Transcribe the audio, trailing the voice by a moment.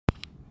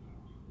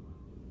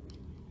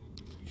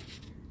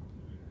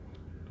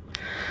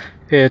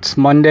It's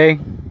Monday,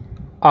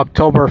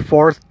 October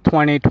 4th,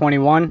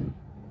 2021,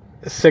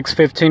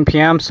 6:15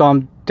 p.m. So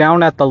I'm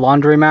down at the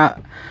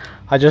laundromat.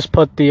 I just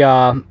put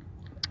the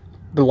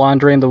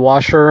laundry in the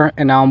washer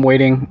and now I'm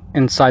waiting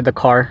inside the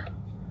car.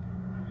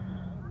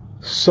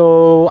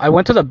 So I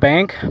went to the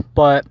bank,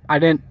 but I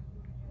didn't.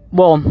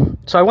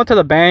 So I went to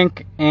the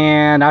bank,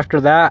 and after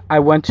that I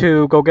went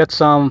to go get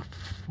some.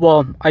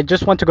 I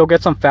just went to go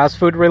get some fast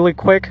food really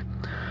quick.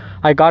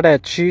 I got a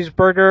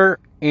cheeseburger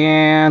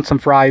and some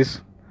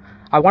fries.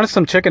 I wanted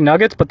some chicken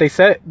nuggets, but they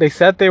said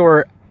they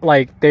were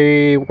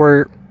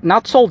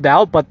not sold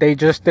out, but they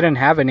just didn't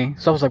have any.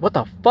 So I was like, what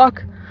the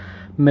fuck?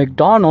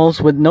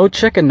 McDonald's with no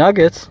chicken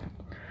nuggets.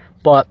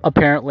 But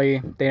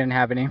apparently they didn't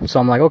have any. So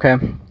I'm like, okay,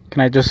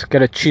 can I just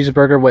get a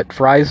cheeseburger with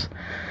fries?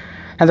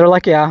 And they're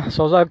like, yeah.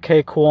 So I was like,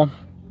 okay, cool.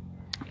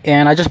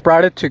 And I just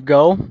brought it to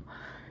go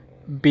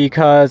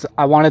because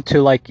I wanted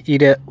to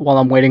eat it while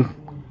I'm waiting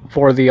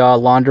for the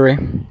laundry.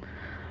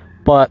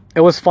 But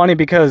it was funny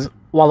because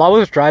while I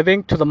was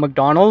driving to the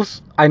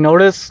McDonald's, I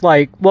noticed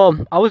I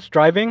was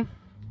driving,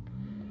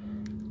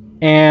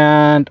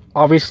 and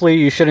obviously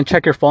you shouldn't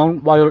check your phone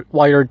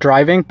while you're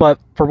driving,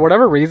 but for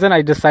whatever reason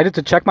I decided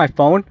to check my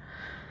phone.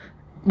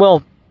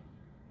 Well,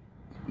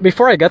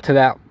 before I get to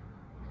that,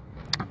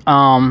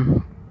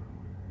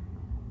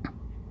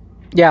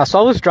 yeah, so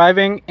I was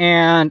driving,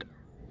 and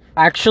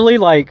actually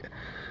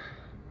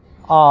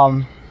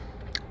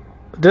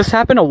this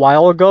happened a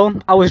while ago.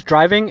 I was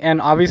driving,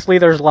 and obviously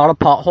there's a lot of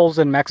potholes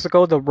in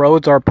Mexico. The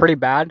roads are pretty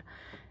bad.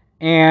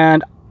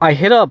 And I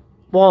hit a...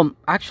 Well,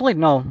 actually,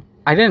 no.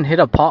 I didn't hit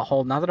a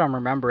pothole, now that I'm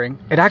remembering.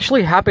 It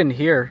actually happened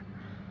here.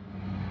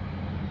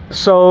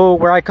 So,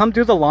 where I come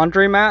do the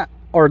laundromat...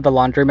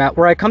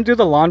 Where I come do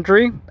the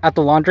laundry at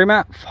the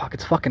laundromat... Fuck,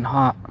 it's fucking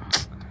hot.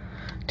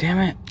 Damn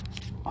it.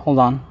 Hold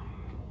on.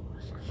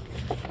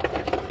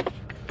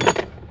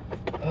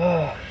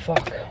 Oh,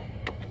 fuck.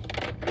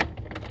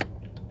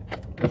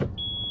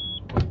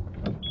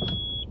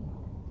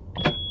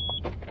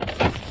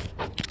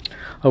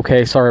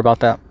 Okay, sorry about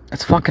that.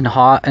 It's fucking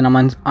hot, and I'm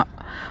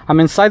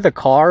inside the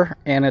car,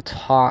 and it's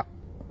hot,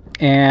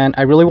 and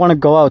I really want to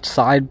go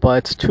outside, but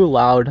it's too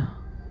loud.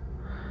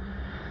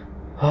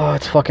 Oh,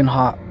 it's fucking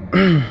hot.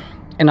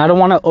 And I don't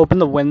want to open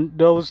the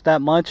windows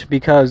that much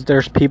because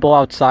there's people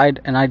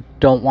outside, and I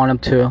don't want them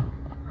to.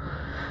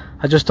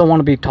 I just don't want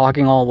to be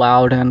talking all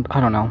loud, and I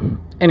don't know.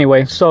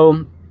 Anyway,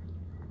 so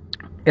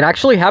it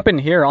actually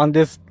happened here on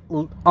this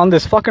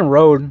fucking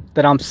road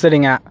that I'm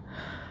sitting at,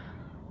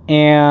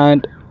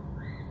 and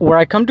where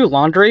I come do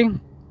laundry,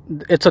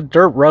 it's a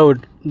dirt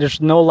road.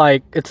 There's no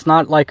it's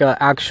not like a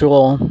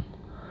actual.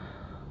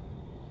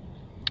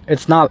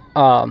 It's not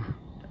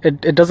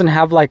it doesn't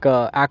have like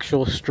a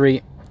actual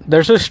street.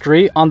 There's a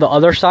street on the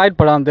other side,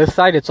 but on this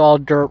side it's all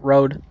dirt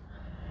road,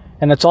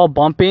 and it's all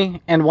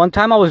bumpy. And one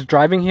time I was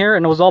driving here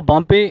and it was all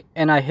bumpy,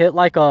 and I hit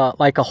like a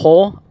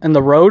hole in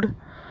the road,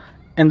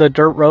 in the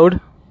dirt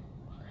road,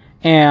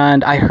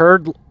 and I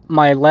heard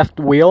my left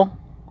wheel.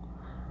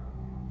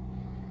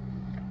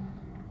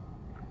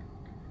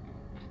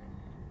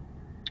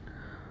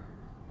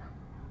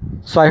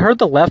 So I heard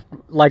the left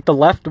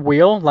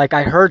wheel,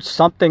 I heard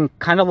something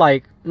kind of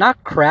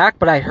not crack,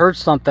 but I heard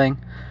something.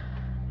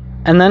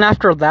 And then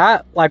after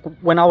that,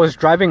 when I was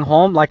driving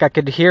home, I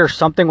could hear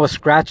something was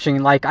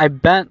scratching. I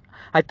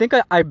think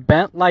I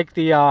bent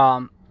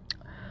a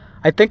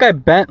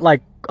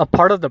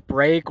part of the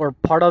brake, or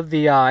part of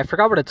the, I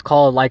forgot what it's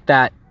called,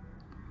 that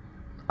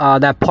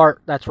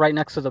part that's right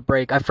next to the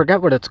brake. I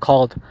forget what it's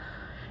called.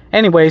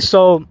 Anyway,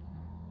 so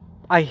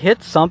I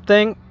hit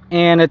something,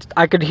 and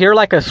I could hear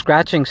a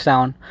scratching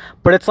sound,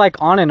 but it's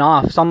on and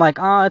off. So I'm like,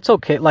 it's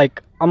okay.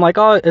 I'm like,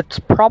 oh, it's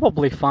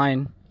probably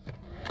fine.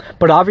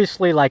 But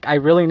obviously, I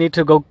really need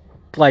to go,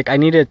 I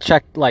need to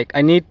check,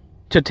 I need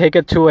to take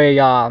it to a,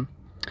 not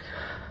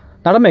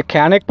a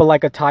mechanic,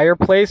 but a tire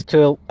place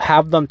to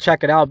have them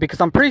check it out, because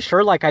I'm pretty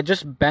sure I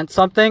just bent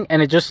something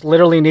and it just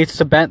literally needs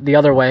to bend the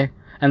other way,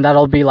 and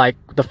that'll be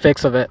the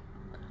fix of it.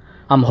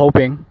 I'm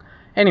hoping.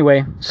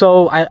 Anyway,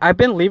 so I've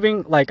been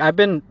leaving, I've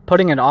been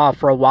putting it off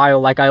for a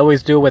while, I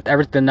always do with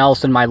everything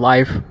else in my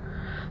life.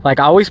 I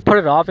always put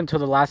it off until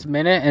the last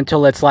minute,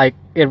 until it's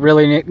it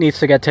really needs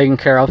to get taken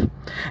care of.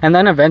 And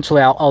then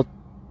eventually I'll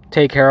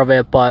take care of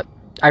it, but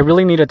I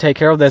really need to take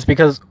care of this,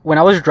 because when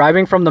I was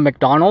driving from the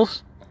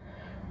McDonald's,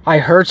 I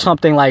heard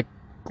something it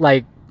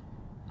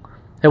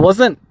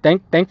wasn't,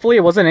 thankfully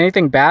it wasn't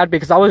anything bad,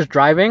 because I was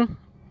driving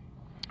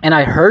and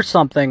I heard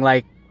something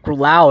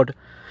loud.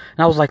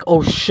 And I was like,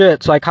 oh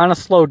shit. So I kind of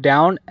slowed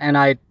down, and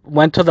I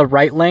went to the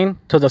right lane,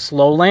 to the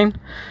slow lane.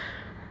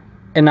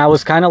 And I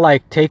was kind of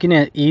taking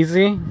it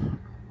easy.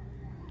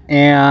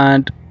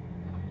 And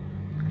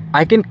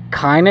I can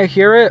kind of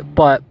hear it,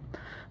 but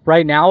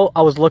right now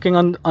I was looking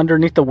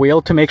underneath the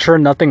wheel to make sure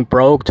nothing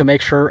broke, to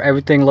make sure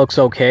everything looks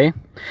okay.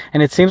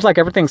 And it seems like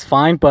everything's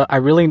fine, but I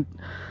really...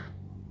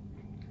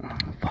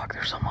 Fuck,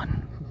 there's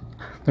someone.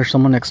 There's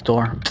someone next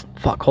door.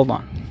 Fuck, hold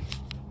on.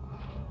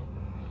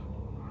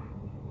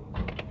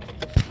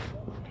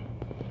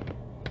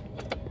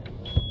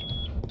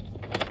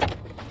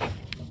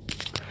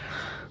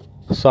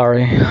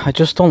 Sorry, I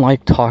just don't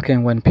like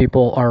talking when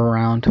people are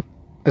around.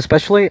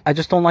 Especially, I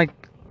just don't like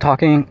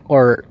talking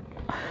or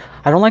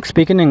I don't like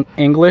speaking in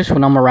English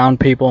when I'm around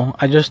people.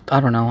 I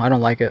don't know, I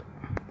don't like it.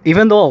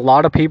 Even though a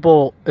lot of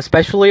people,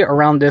 especially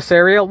around this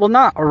area, well,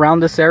 not around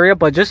this area,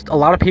 but just a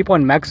lot of people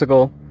in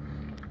Mexico.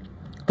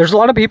 There's a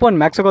lot of people in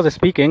Mexico that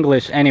speak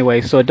English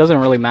anyway, so it doesn't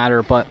really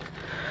matter, but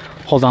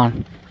hold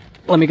on.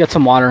 Let me get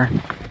some water.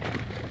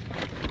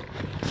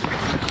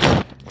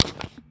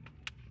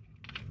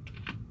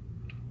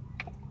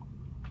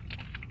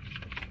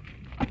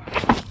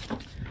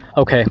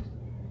 Okay.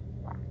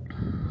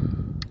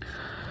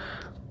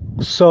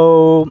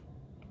 So,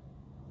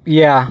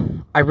 yeah,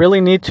 I really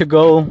need to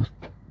go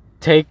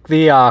take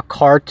the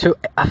car to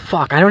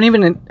fuck, I don't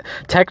even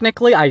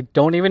technically I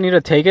don't even need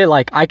to take it.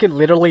 Like, I could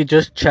literally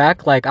just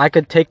check. Like, I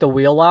could take the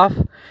wheel off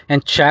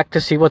and check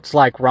to see what's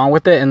like wrong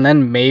with it, and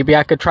then maybe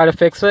I could try to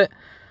fix it.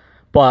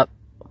 But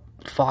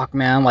fuck,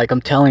 man, like, I'm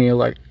telling you,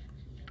 like,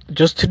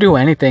 just to do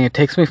anything, it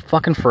takes me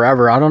fucking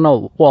forever. I don't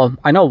know. Well,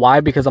 I know why,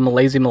 because I'm a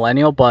lazy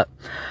millennial, but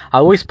I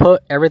always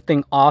put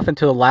everything off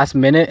until the last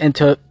minute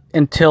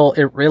until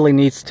it really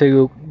needs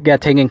to get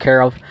taken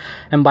care of.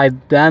 And by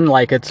then,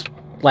 like, it's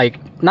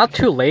like not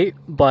too late,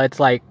 but it's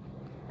like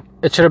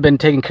it should have been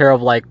taken care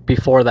of like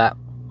before that.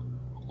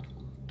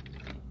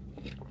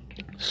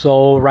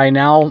 So right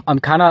now I'm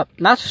kind of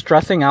not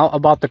stressing out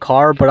about the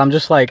car, but I'm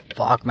just like,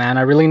 fuck, man,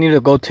 I really need to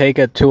go take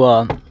it to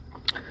a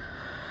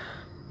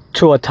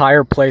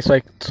tire place,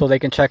 like, so they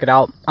can check it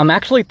out. I'm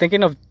actually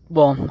thinking of,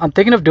 well, I'm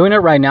thinking of doing it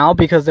right now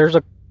because there's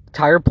a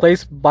tire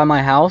place by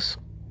my house,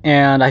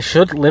 and I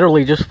should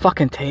literally just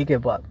fucking take it,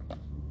 but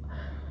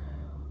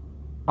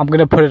I'm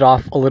gonna put it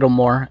off a little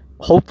more.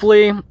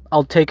 Hopefully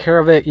I'll take care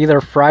of it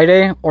either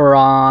Friday or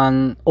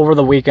over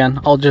the weekend.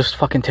 I'll just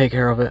fucking take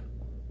care of it.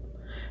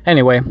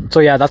 Anyway,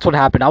 so yeah, that's what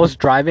happened. I was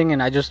driving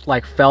and I just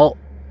like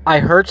I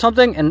heard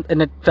something and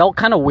it felt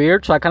kind of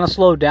weird, so I kind of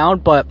slowed down,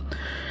 but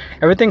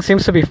everything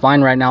seems to be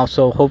fine right now,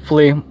 so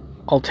hopefully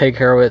I'll take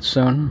care of it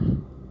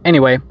soon.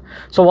 Anyway,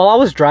 so while I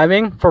was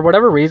driving, for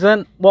whatever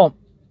reason, well,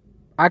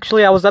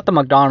 actually I was at the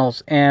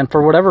McDonald's, and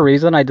for whatever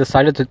reason I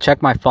decided to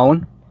check my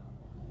phone.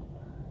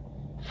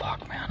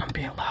 Fuck, man, I'm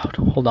being loud.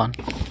 Hold on.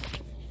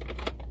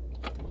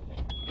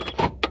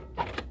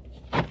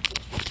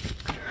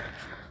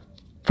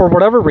 For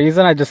whatever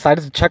reason, I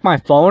decided to check my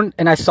phone,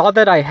 and I saw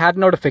that I had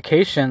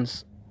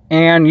notifications.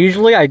 And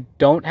usually I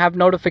don't have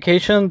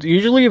notifications.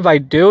 Usually if I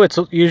do, it's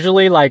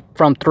usually like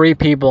from 3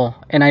 people,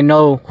 and I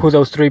know who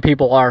those 3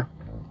 people are.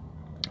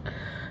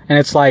 And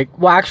it's like,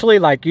 well, actually,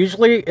 like,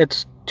 usually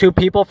it's 2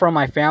 people from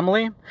my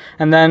family,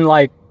 and then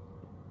like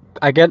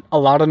I get a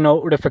lot of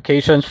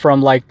notifications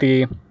from like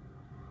the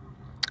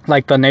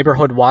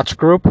neighborhood watch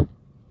group.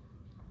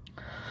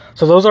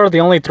 So those are the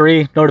only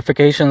 3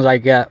 notifications I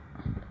get.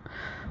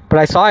 But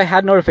I saw I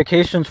had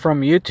notifications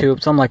from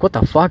YouTube, so I'm like, what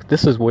the fuck?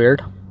 This is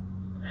weird.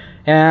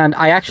 And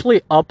I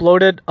actually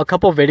uploaded a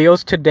couple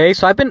videos today.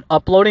 So I've been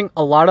uploading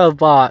a lot of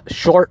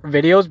short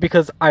videos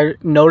because I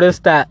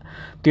noticed that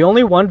the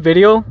only one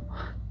video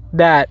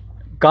that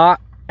got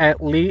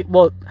at least,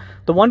 well,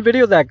 the one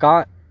video that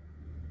got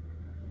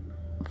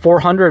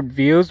 400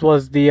 views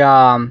was the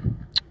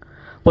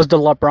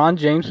LeBron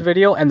James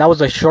video, and that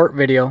was a short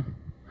video.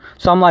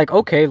 So I'm like,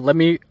 okay, let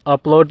me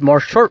upload more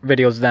short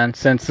videos then,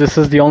 since this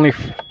is the only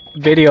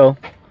video.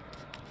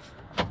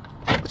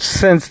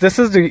 Since this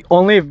is the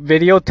only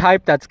video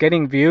type that's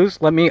getting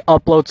views, let me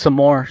upload some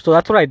more. So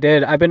that's what I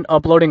did. I've been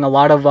uploading a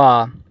lot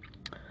of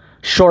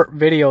short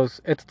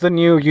videos. It's the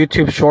new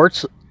YouTube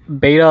Shorts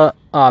beta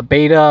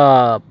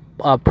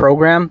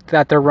program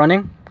that they're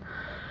running.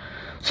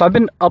 So I've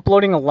been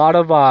uploading a lot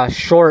of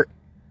short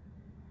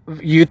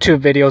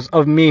YouTube videos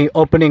of me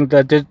opening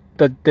the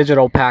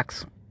digital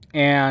packs.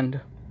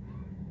 And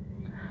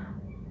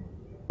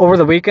over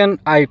the weekend,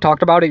 I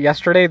talked about it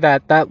yesterday,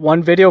 that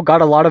one video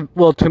got a lot of,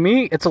 well, to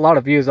me, it's a lot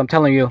of views, I'm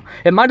telling you.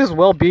 It might as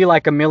well be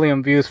like 1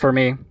 million views for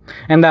me.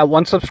 And that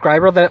one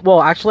subscriber that,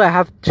 well, actually I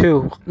have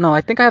 2. No,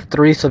 I think I have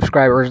 3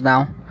 subscribers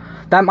now.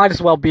 That might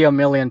as well be 1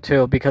 million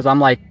too, because I'm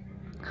like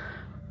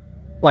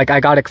I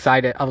got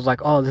excited. I was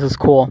like, oh, this is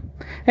cool.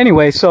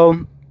 Anyway,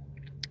 so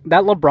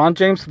that LeBron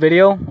James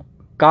video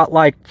got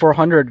like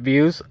 400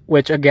 views,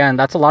 which again,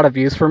 that's a lot of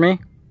views for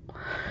me.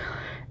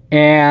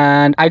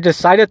 And I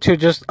decided to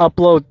just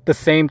upload the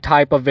same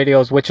type of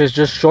videos, which is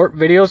just short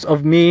videos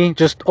of me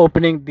just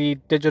opening the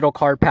digital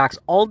card packs.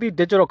 All the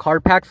digital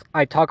card packs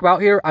I talk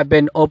about here, I've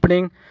been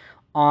opening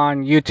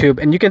on YouTube.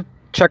 And you can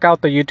check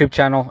out the YouTube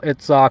channel.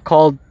 It's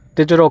called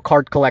Digital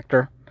Card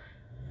Collector.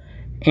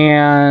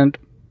 And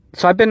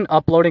so I've been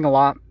uploading a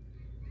lot.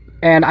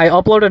 And I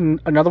uploaded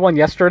another one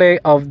yesterday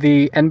of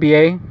the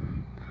NBA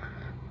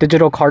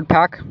digital card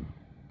pack.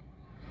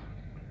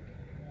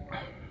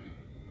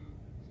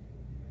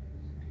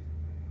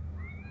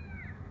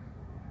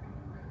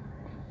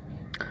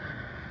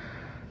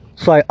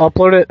 So I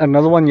uploaded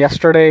another one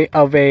yesterday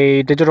of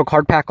a digital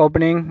card pack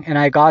opening, and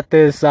I got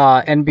this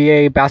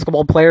NBA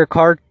basketball player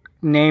card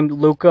named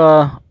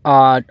Luka.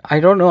 I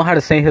don't know how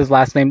to say his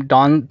last name.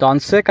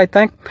 Doncic, I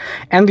think.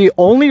 And the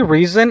only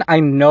reason I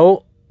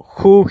know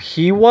who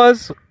he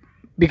was,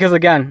 because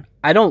again,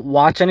 I don't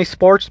watch any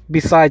sports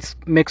besides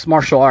mixed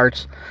martial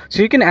arts.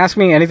 So you can ask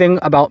me anything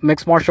about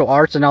mixed martial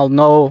arts, and I'll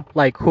know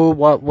like who,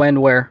 what,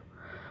 when, where.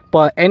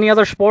 But any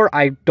other sport,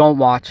 I don't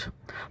watch.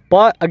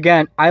 But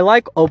again, I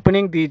like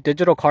opening the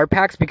digital card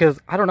packs because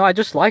I don't know, I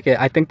just like it.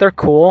 I think they're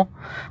cool.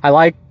 I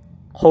like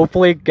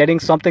hopefully getting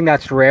something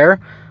that's rare,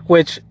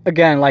 which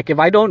again, like if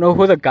I don't know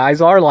who the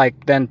guys are,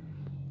 like then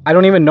I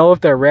don't even know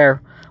if they're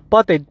rare.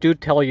 But they do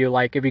tell you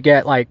like if you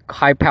get like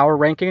high power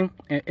ranking,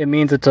 it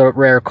means it's a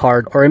rare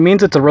card or it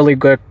means it's a really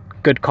good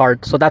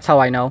card. So that's how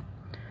I know.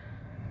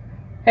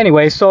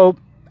 Anyway, so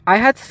I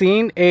had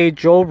seen a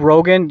Joe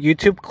Rogan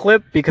YouTube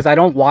clip because I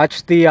don't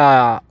watch the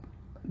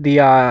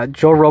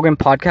Joe Rogan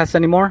podcast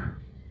anymore,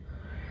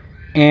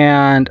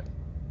 and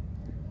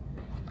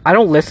I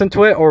don't listen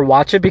to it or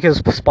watch it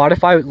because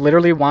Spotify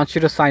literally wants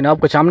you to sign up,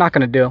 which I'm not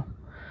gonna do.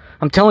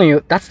 I'm telling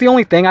you, that's the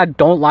only thing I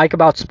don't like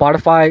about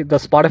Spotify, the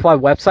Spotify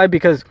website,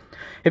 because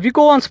if you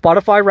go on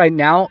Spotify right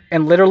now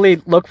and literally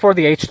look for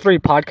the H3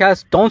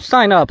 podcast, don't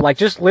sign up. Like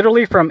just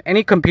literally from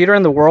any computer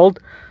in the world,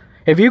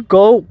 if you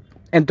go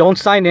and don't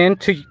sign in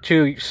to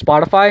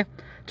Spotify,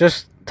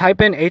 just type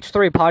in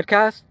H3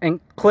 podcast and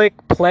click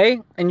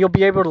play and you'll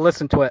be able to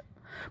listen to it.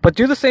 But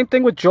do the same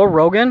thing with Joe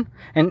Rogan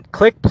and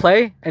click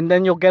play and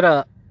then you'll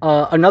get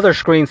another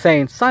screen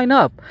saying sign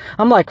up.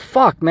 I'm like,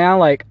 fuck man,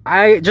 like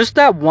I just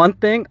that one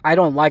thing I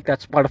don't like that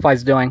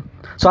Spotify's doing.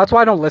 So that's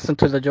why I don't listen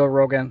to the Joe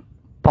Rogan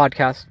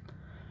podcast.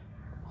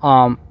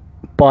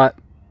 But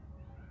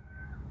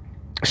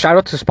shout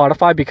out to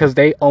Spotify because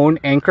they own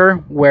Anchor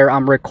where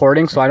I'm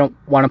recording, so I don't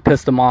want to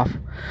piss them off.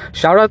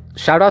 Shout out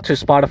to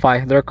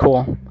Spotify, they're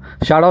cool.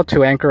 Shout out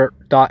to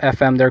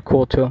Anchor.fm, they're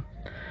cool too.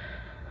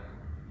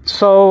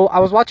 So I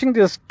was watching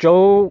this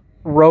Joe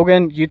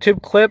Rogan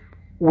YouTube clip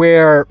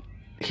where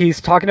he's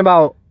talking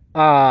about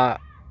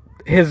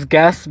his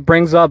guest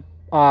brings up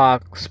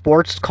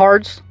sports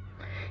cards,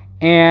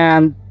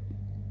 and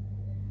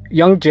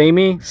young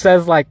Jamie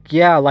says like,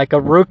 yeah, like a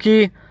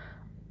rookie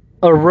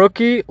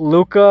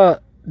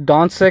Luka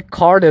Doncic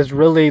card is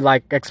really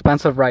like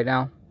expensive right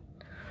now.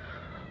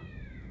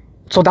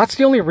 So that's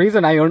the only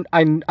reason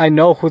I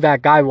know who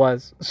that guy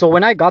was. So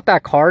when I got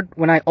that card,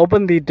 when I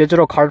opened the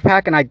digital card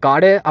pack and I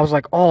got it, I was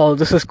like, oh,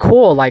 this is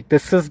cool. Like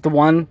this is the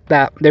one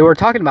that they were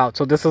talking about.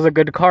 So this is a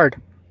good card.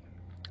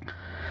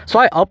 So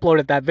I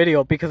uploaded that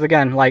video because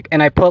again, like,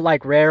 and I put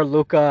like rare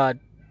Luka,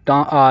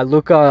 I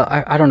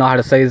don't know how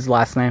to say his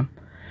last name.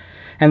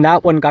 And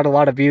that one got a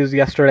lot of views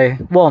yesterday.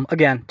 Well,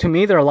 again, to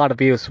me, there are a lot of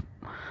views.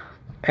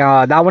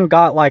 That one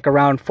got like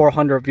around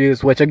 400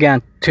 views, which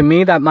again, to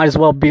me, that might as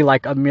well be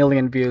like 1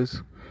 million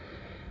views.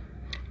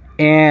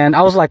 And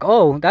I was like,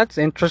 oh, that's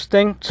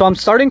interesting. So I'm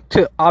starting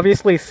to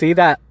obviously see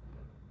that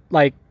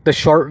like the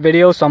short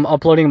videos, so I'm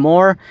uploading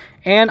more.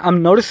 And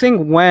I'm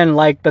noticing when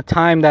like the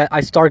time that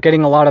I start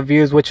getting a lot of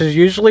views, which is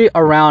usually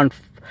around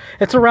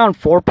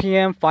 4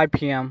 p.m., 5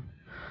 p.m.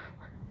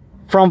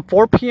 From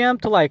 4 p.m.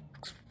 to like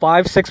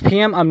 6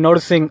 p.m. I'm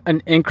noticing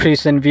an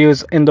increase in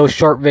views in those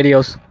short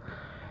videos.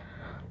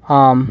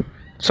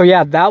 So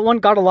yeah, that one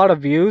got a lot of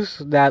views,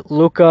 that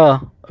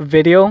Luka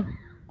video.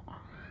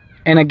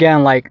 And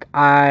again, like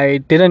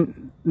I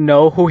didn't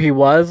know who he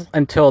was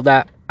until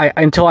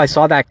I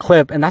saw that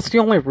clip, and that's the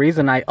only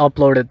reason I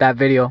uploaded that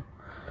video.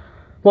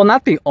 Well,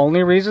 not the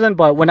only reason,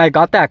 but when I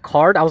got that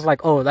card, I was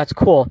like, oh, that's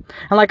cool.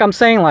 And like I'm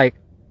saying, like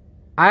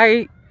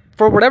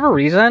for whatever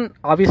reason,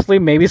 obviously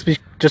maybe it's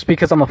just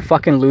because I'm a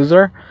fucking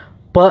loser,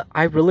 but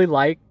I really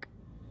like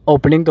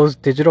opening those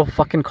digital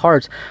fucking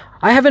cards.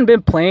 I haven't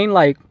been playing,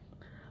 like,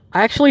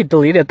 I actually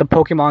deleted the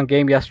Pokemon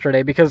game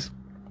yesterday because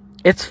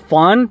it's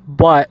fun,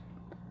 but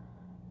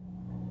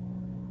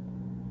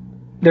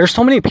there's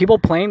so many people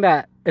playing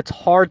that it's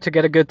hard to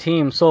get a good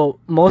team. So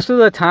most of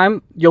the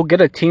time, you'll get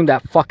a team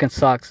that fucking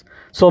sucks.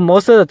 So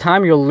most of the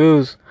time, you'll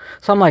lose.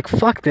 So I'm like,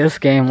 fuck this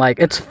game. Like,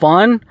 it's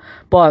fun,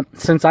 but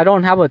since I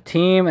don't have a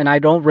team and I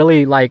don't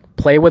really, like,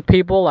 play with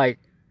people, like,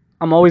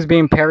 I'm always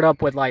being paired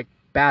up with, like,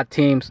 bad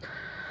teams.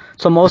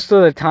 So most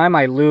of the time,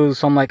 I lose.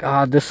 So I'm like,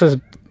 this is...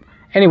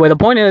 Anyway, the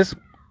point is,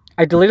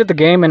 I deleted the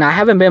game and I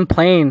haven't been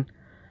playing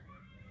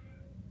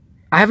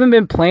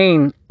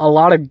a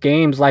lot of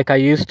games like I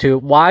used to.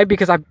 Why?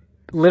 Because I've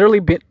literally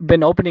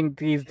been opening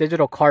these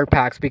digital card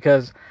packs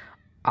because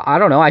I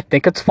don't know, I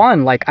think it's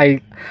fun. Like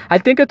I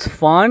think it's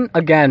fun.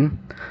 Again,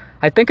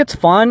 I think it's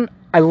fun.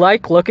 I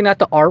like looking at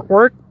the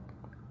artwork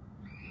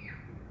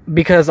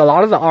because a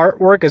lot of the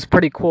artwork is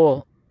pretty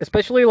cool,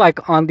 especially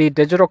like on the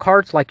digital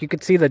cards. Like you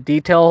could see the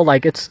detail.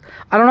 Like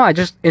I don't know, I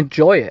just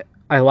enjoy it.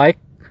 I like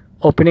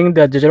opening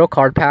the digital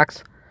card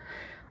packs.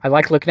 I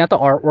like looking at the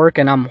artwork,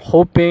 and I'm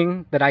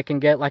hoping that I can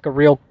get like a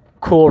real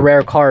cool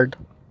rare card.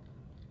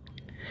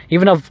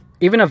 Even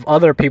if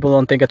other people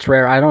don't think it's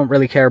rare, I don't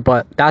really care,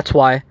 but that's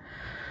why.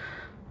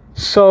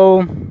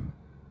 So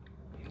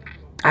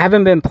I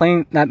haven't been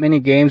playing that many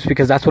games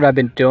because that's what I've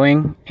been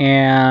doing,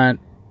 and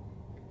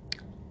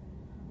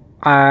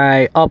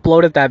I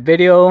uploaded that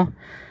video,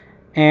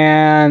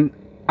 and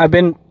I've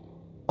been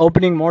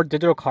opening more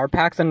digital card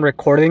packs and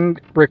just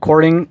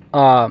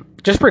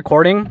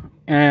recording.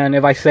 And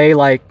if I say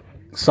like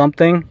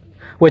something,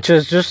 which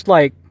is just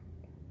like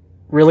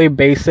really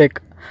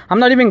basic, I'm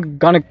not even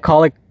gonna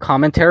call it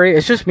commentary.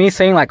 It's just me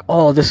saying like,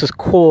 oh, this is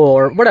cool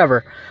or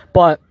whatever.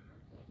 But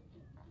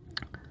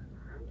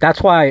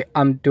that's why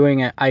I'm doing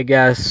it, I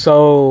guess.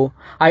 So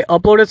I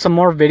uploaded some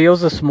more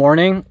videos this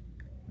morning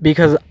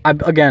because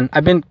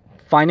I've been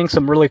finding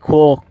some really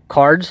cool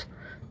cards.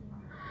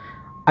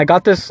 I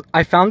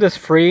found this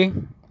free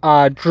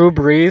Drew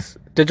Brees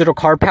digital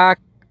card pack,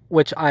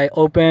 which I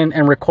opened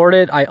and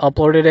recorded. I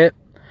uploaded it.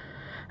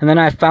 And then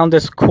I found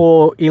this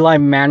cool Eli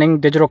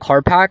Manning digital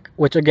card pack,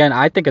 which again,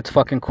 I think it's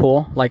fucking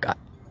cool. Like,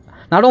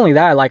 not only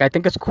that, like, I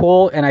think it's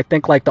cool, and I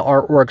think like the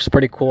artwork's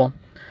pretty cool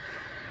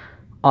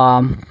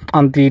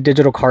on the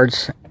digital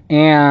cards.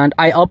 And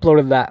I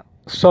uploaded that.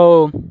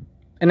 So,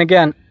 and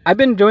again, I've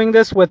been doing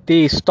this with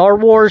the Star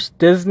Wars,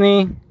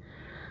 Disney,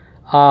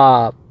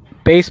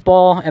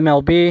 baseball,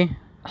 MLB,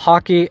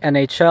 hockey,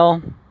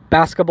 NHL,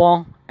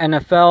 basketball,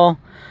 NFL,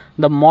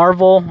 the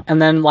Marvel,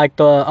 and then like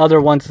the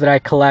other ones that I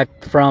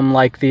collect from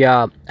like the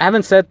I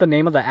haven't said the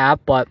name of the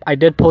app, but I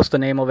did post the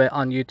name of it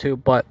on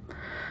YouTube. But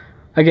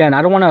again,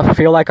 I don't want to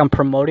feel like I'm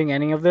promoting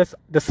any of this.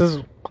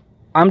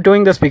 I'm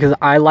doing this because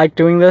I like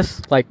doing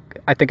this. Like,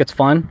 I think it's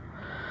fun.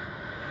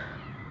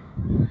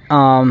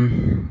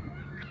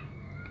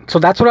 So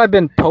that's what I've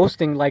been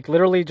posting, like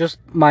literally just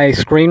my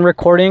screen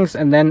recordings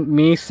and then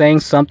me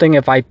saying something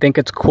if I think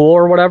it's cool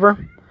or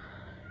whatever.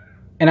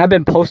 And I've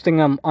been posting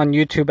them on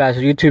YouTube as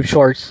YouTube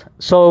Shorts.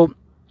 So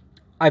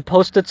I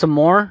posted some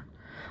more.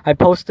 I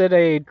posted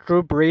a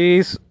Drew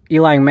Brees,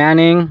 Eli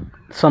Manning,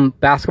 some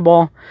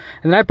basketball.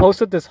 And then I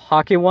posted this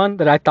hockey one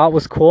that I thought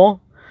was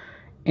cool.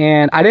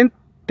 And I didn't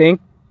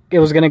think it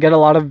was going to get a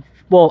lot of...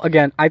 Well,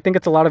 again, I think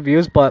it's a lot of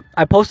views, but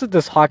I posted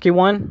this hockey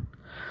one.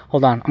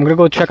 Hold on. I'm going to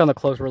go check on the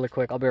clothes really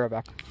quick. I'll be right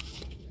back.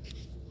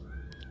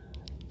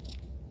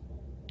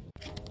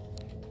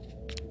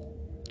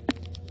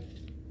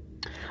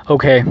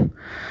 Okay.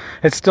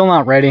 It's still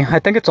not ready. I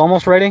think it's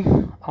almost ready.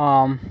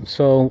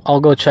 So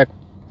I'll go check.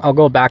 I'll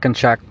go back and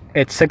check.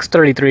 It's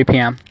 6:33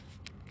 p.m.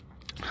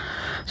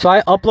 So I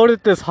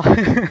uploaded this.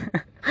 I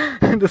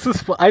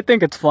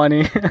think it's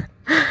funny.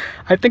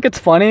 I think it's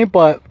funny,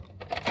 but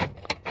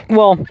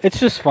well, it's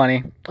just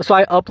funny. So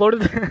I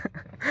uploaded.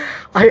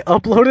 I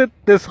uploaded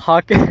this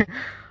hockey.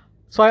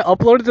 So I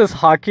uploaded this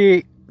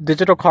hockey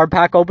digital card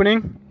pack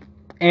opening,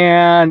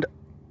 and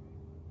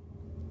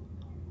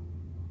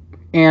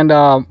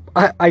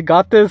I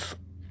got this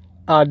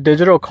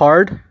digital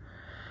card.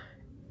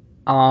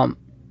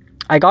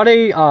 I got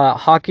a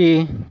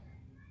hockey,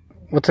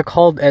 what's it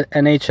called,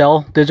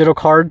 NHL digital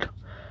card,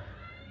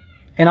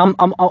 and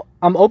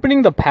I'm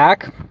opening the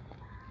pack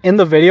in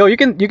the video. You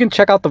can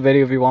check out the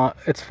video if you want.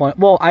 It's fun.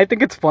 Well, I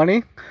think it's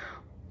funny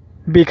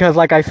because,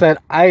 like I said,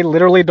 I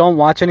literally don't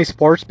watch any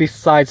sports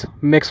besides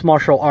mixed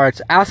martial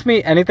arts. Ask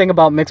me anything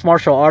about mixed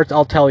martial arts,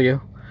 I'll tell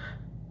you.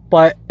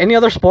 But any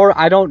other sport,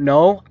 I don't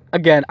know.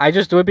 Again, I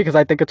just do it because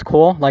I think it's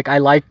cool. Like, I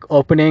like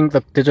opening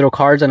the digital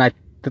cards and I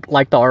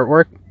like the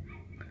artwork.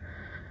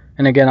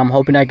 And again, I'm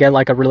hoping I get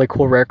like a really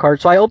cool rare card.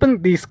 So I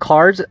opened these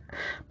cards,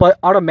 but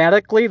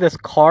automatically this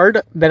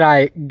card that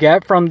I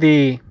get from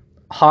the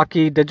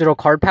hockey digital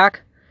card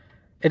pack,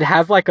 it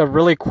has like a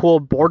really cool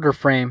border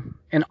frame.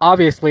 And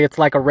obviously it's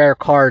like a rare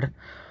card.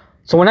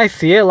 So when I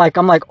see it, like,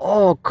 I'm like,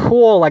 oh,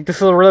 cool. Like, this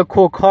is a really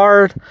cool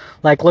card.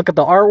 Like, look at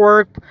the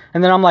artwork.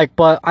 And then I'm like,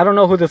 but I don't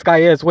know who this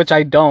guy is, which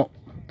I don't.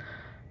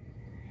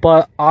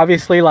 But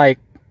obviously, like,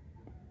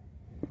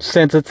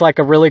 since it's like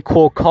a really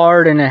cool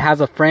card and it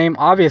has a frame,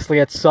 obviously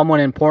it's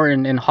someone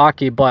important in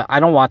hockey. But I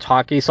don't watch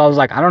hockey, so I was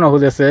like, I don't know who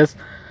this is.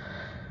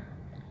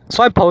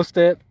 So I post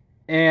it,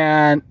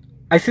 and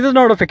I see the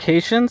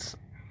notifications,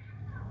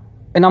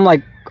 and I'm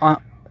like,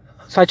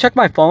 so I check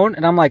my phone,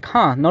 and I'm like,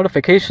 huh,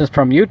 notifications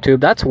from YouTube.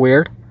 That's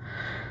weird.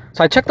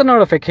 So I check the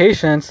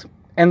notifications,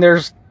 and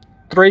there's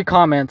 3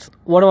 comments.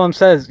 One of them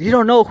says, you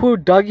don't know who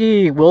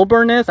Dougie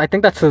Wilburn is? I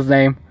think that's his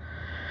name.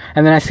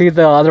 And then I see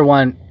the other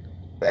one,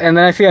 and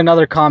then I see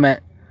another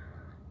comment.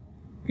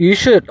 You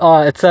should,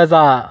 it says,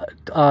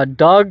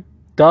 Doug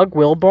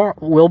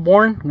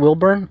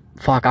Wilburn.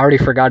 Fuck, I already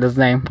forgot his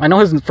name. I know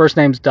his first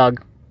name's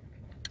Doug.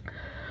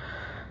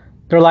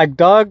 They're like,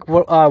 Doug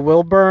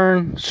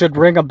Wilburn should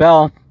ring a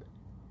bell.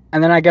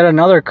 And then I get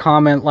another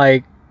comment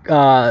like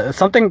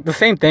something, the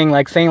same thing,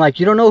 like saying like,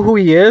 you don't know who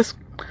he is.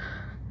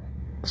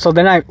 So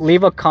then I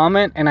leave a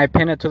comment and I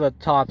pin it to the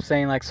top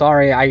saying like,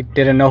 sorry, I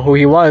didn't know who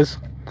he was.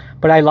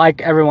 But I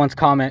like everyone's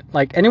comment.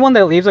 Like, anyone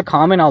that leaves a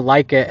comment, I'll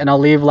like it, and I'll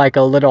leave like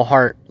a little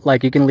heart.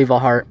 Like, you can leave a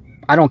heart.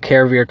 I don't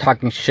care if you're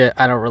talking shit.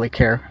 I don't really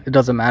care. It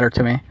doesn't matter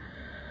to me.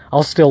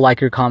 I'll still like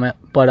your comment.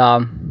 But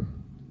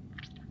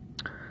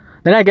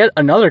then I get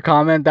another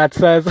comment that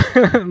says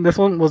this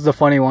one was the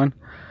funny one.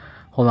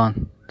 Hold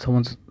on.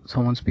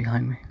 Someone's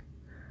behind me.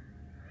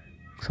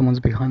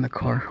 Someone's behind the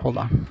car. Hold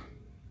on.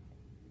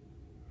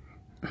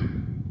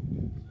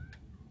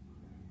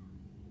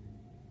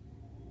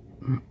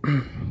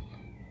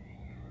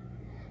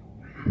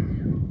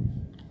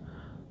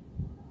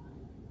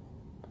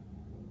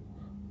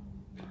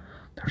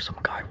 There's some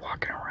guy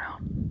walking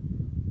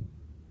around.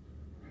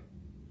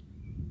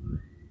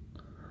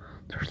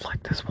 There's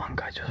like this one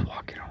guy just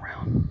walking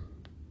around.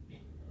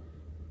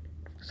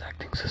 He's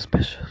acting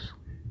suspicious.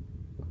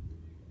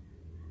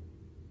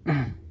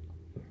 Fuck,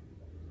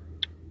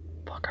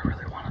 I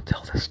really want to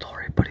tell this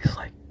story, but he's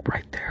like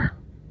right there.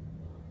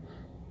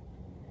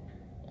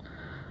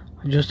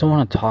 I just don't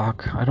want to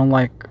talk. I don't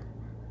like...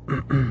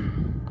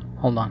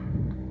 Hold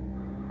on.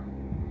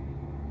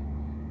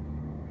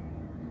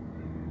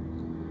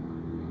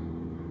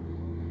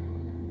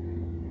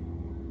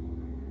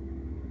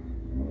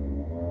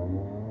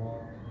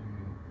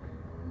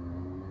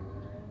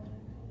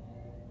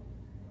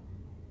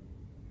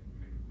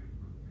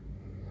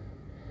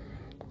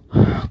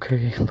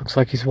 Okay, looks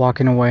like he's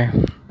walking away.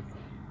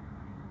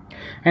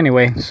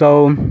 Anyway,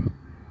 so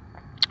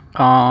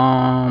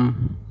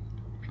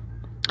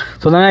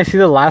then I see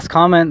the last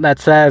comment that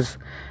says,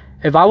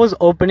 if I was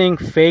opening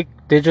fake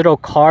digital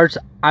cards,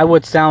 I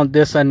would sound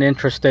this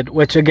uninterested,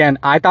 which again,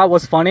 I thought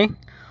was funny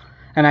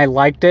and I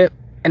liked it.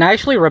 And I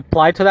actually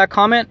replied to that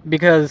comment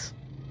because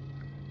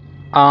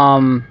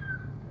I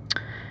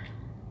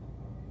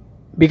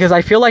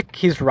feel like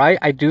he's right.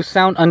 I do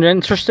sound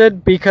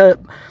uninterested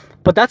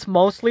but that's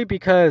mostly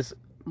because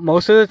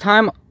most of the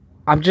time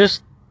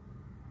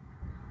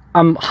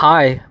I'm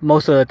high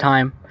most of the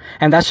time.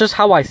 And that's just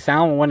how I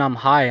sound when I'm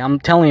high. I'm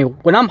telling you,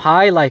 when I'm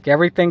high, like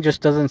everything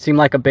just doesn't seem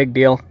like a big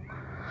deal.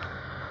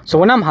 So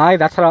when I'm high,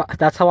 that's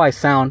how I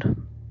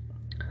sound.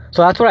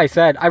 So that's what I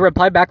said. I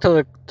replied back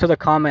to the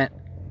comment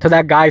to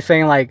that guy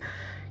saying like,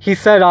 he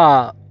said,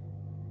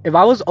 if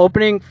I was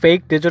opening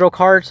fake digital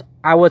cards,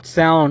 I would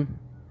sound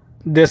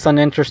this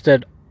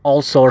uninterested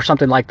also, or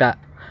something like that.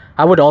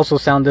 I would also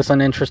sound this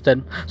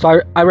uninterested.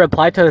 So I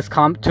replied to his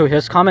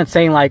comment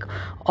saying like,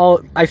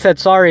 oh, I said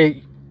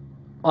sorry,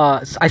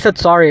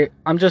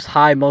 I'm just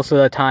high most of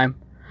the time.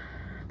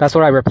 That's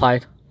what I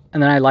replied.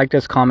 And then I liked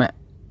his comment.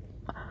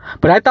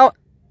 But I thought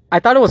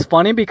it was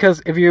funny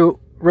because if you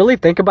really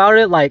think about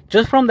it, like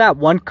just from that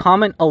one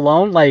comment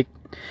alone, like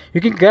you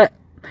can get,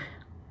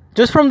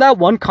 just from that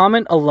one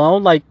comment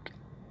alone, like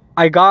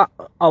I got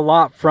a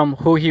lot from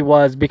who he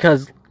was,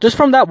 because just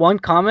from that one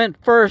comment,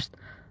 first,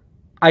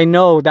 I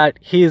know that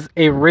he's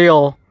a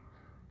real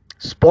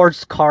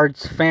sports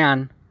cards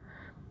fan.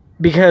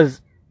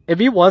 Because if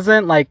he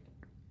wasn't like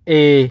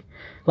a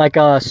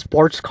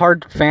sports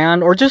card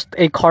fan, or just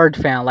a card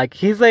fan, like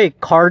he's a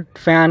card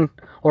fan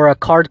or a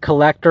card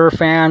collector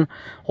fan,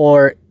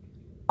 or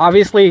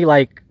obviously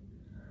like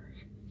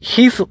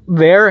he's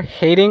there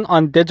hating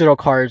on digital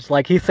cards,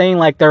 like he's saying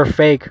like they're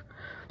fake.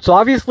 So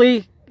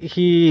obviously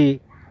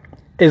he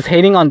is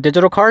hating on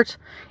digital cards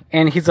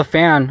and he's a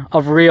fan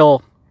of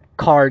real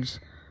cards.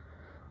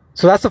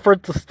 So that's the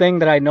first thing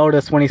that I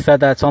noticed when he said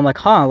that. So I'm like,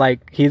 huh,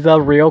 like he's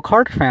a real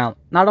card fan.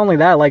 Not only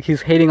that, like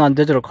he's hating on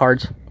digital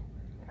cards.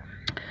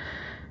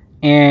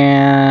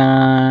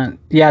 And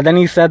yeah, then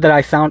he said that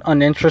I sound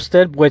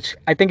uninterested, which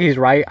I think he's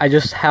right. I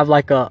just have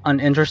like a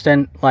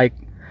uninterested like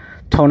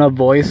tone of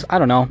voice. I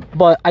don't know,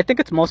 but I think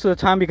it's most of the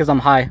time because I'm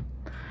high.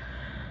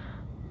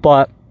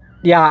 But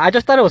yeah, I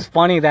just thought it was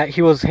funny that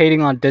he was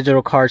hating on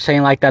digital cards,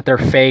 saying like that they're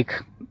fake.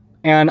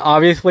 And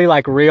obviously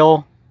like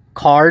real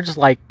cards,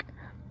 like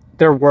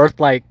they're worth,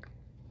 like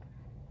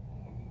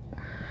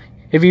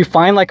if you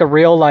find like a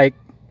real like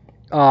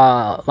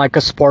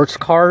a sports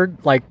card,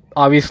 like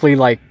obviously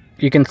like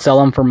you can sell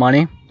them for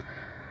money.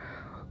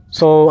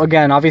 So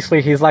again,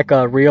 obviously he's like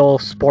a real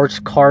sports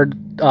card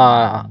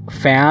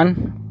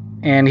fan,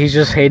 and he's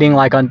just hating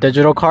like on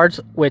digital cards,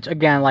 which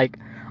again, like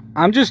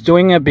I'm just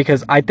doing it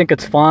because I think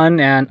it's fun.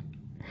 And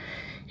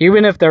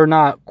even if they're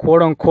not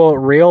quote unquote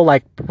real,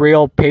 like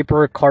real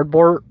paper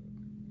cardboard,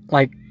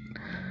 like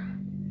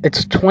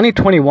it's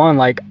 2021,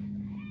 like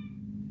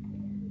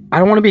I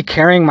don't want to be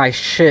carrying my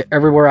shit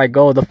everywhere I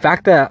go. The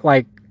fact that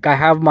like I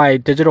have my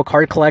digital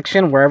card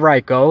collection wherever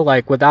I go,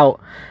 like without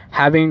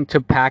having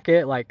to pack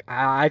it, like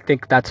I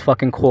think that's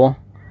fucking cool.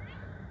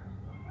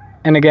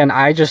 And again,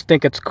 I just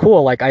think it's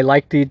cool. Like I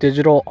like the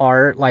digital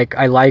art, like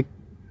I like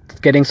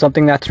getting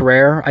something that's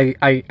rare.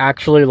 I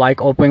actually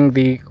like opening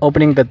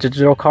the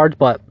digital cards.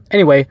 But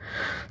anyway,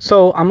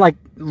 so I'm like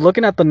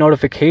looking at the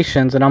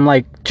notifications and I'm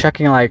like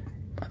checking, like,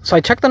 so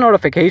I check the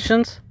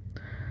notifications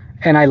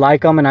and I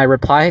like them and I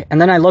reply, and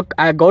then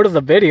I go to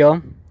the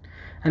video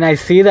and I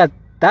see that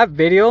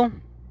video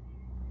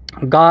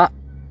got,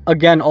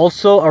 again,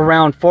 also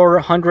around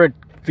 400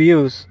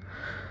 views.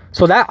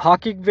 So that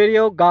hockey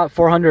video got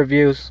 400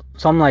 views.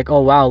 So I'm like,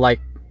 oh wow, like,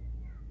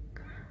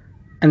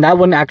 and that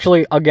one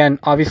actually, again,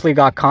 obviously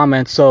got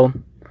comments. So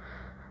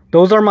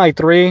those are my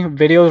 3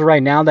 videos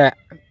right now that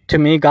to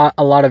me got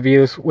a lot of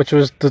views, which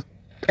was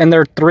and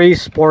they're 3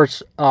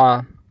 sports,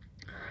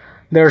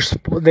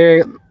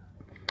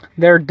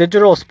 they're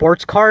digital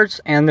sports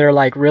cards, and they're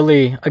like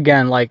really,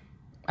 again, like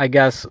I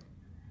guess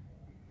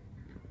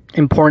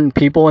important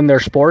people in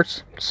their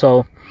sports.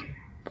 So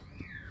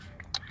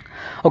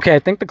Okay, I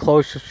think the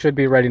clothes should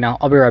be ready now.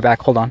 I'll be right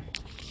back. Hold on.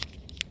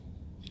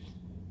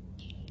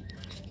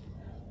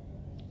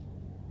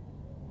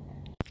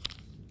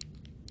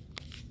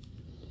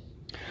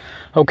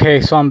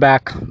 Okay, so I'm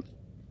back.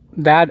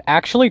 That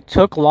actually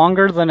took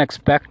longer than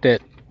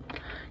expected.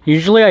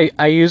 Usually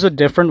I use a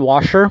different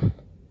washer.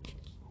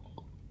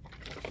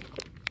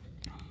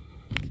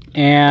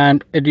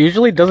 And it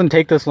usually doesn't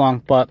take this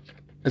long, but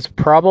it's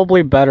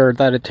probably better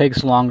that it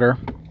takes longer.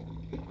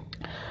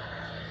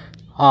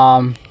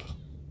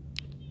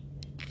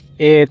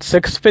 It's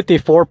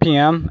 6:54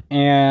 p.m.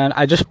 and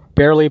I just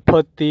barely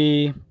put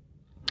the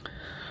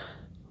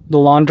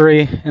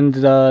laundry in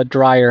the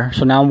dryer.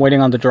 So now I'm waiting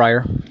on the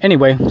dryer.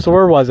 Anyway, so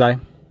where was I?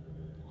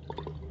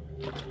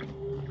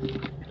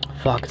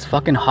 Fuck, it's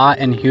fucking hot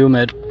and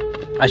humid.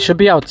 I should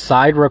be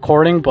outside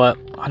recording, but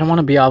I don't want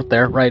to be out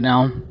there right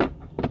now.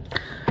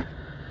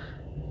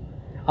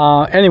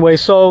 Anyway,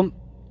 so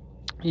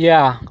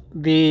yeah,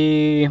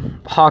 the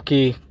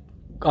hockey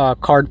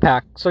card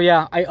pack. So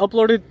yeah, I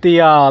uploaded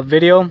the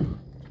video,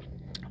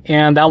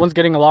 and that one's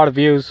getting a lot of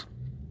views.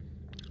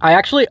 I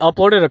actually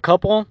uploaded a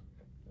couple,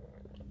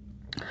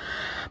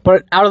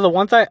 but out of the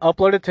ones I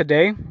uploaded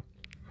today,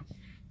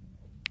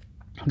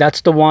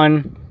 that's the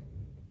one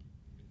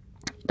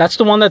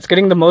that's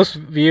getting the most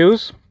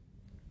views.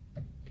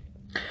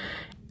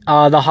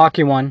 The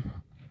hockey one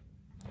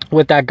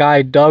with that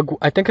guy Doug,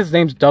 I think his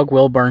name's Doug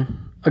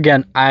Wilburn.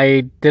 Again,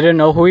 I didn't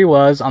know who he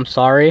was. I'm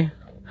sorry.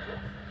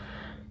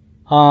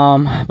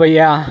 But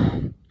yeah,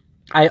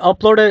 I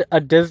uploaded a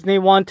Disney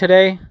one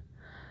today,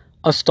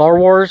 a Star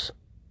Wars,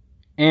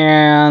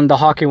 and the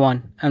hockey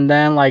one, and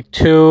then like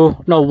two.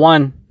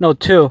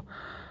 So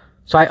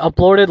I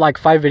uploaded like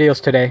 5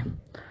 videos today,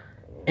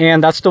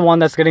 and that's the one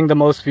that's getting the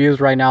most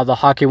views right now, the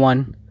hockey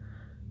one,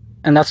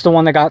 and that's the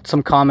one that got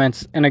some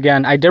comments. And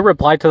again, I did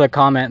reply to the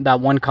comment,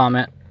 that one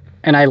comment,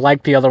 and I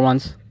liked the other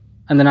ones,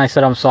 and then I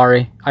said I'm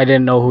sorry, I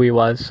didn't know who he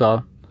was.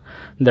 So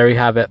there you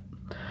have it.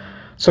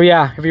 So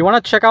yeah, if you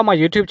want to check out my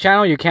YouTube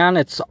channel, you can.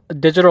 It's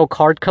Digital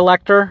Card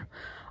Collector.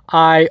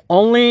 I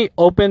only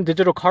open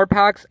digital card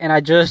packs, and I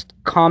just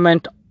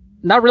comment,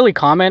 not really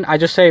comment, I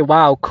just say,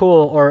 wow,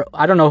 cool, or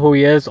I don't know who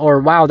he is, or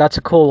wow, that's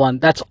a cool one.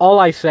 That's all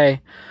I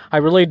say. I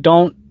really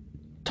don't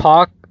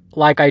talk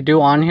like I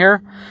do on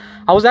here.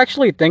 I was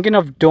actually thinking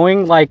of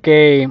doing like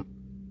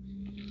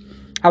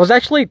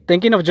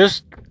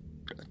just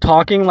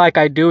talking like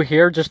I do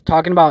here, just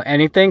talking about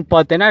anything,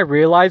 but then I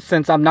realized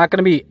since I'm not going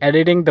to be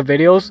editing the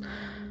videos,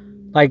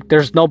 like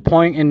there's no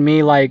point in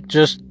me like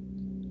just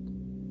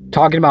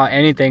talking about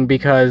anything,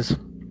 because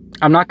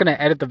I'm not going to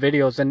edit the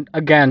videos. And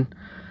again,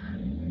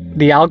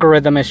 the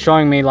algorithm is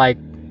showing me like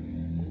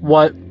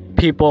what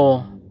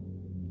people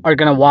are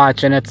going to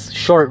watch, and it's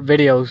short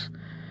videos,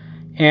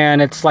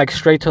 and it's like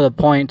straight to the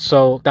point.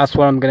 So that's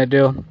what I'm going to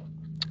do.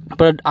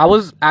 But I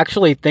was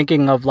actually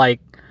thinking of like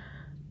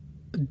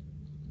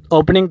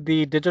opening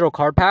the digital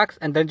card packs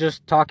and then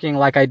just talking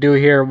like I do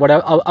here,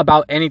 whatever,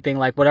 about anything,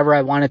 like whatever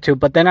I wanted to.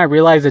 But then I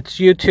realized it's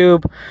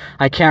YouTube,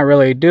 I can't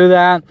really do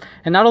that.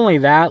 And not only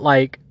that,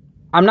 like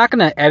I'm not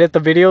gonna edit the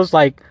videos.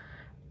 Like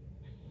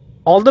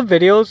all the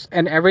videos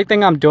and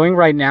everything I'm doing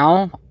right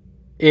now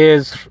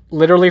is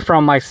literally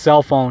from my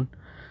cell phone,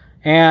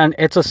 and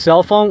it's a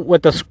cell phone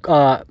with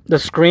the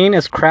screen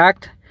is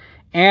cracked,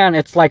 and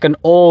it's like an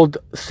old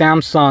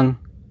Samsung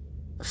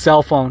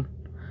cell phone.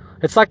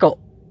 It's like a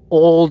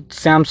old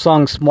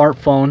Samsung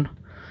smartphone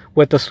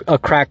with a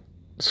cracked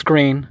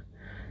screen,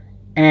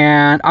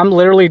 and I'm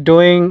literally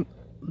doing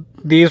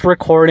these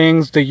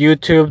recordings, the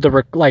YouTube,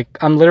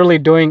 I'm literally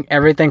doing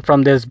everything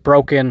from this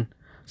broken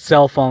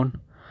cell phone.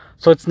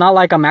 So it's not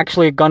like I'm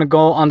actually gonna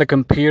go on the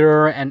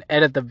computer and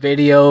edit the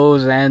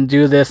videos and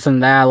do this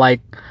and that.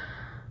 Like,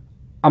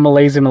 I'm a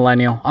lazy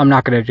millennial. I'm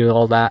not gonna do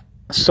all that.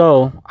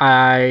 So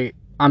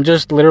I'm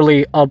just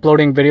literally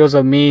uploading videos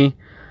of me.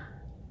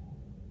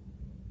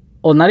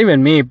 Well, not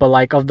even me, but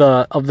like of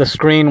the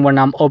screen when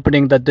I'm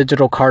opening the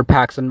digital card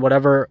packs, and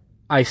whatever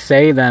I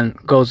say then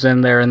goes in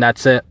there, and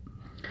that's it.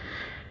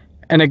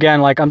 And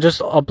again, like I'm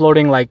just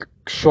uploading like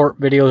short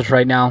videos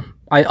right now.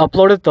 I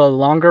uploaded the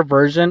longer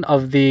version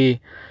of the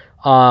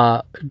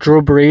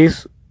Drew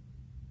Brees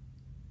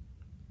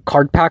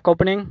card pack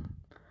opening,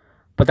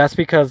 but that's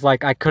because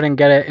like I couldn't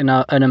get it in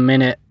a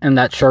minute in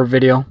that short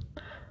video.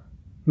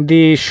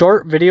 The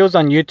short videos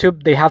on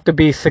YouTube, they have to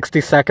be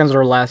 60 seconds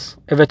or less.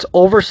 If it's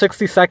over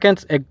 60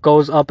 seconds, it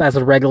goes up as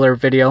a regular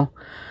video.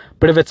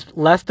 But if it's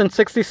less than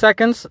 60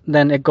 seconds,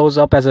 then it goes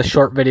up as a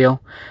short video.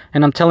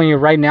 And I'm telling you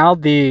right now,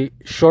 the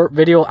short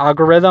video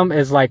algorithm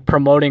is like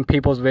promoting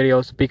people's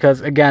videos.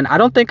 Because again, I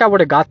don't think I would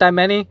have got that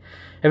many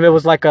if it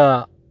was like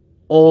a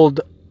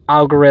old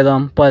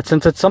algorithm. But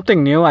since it's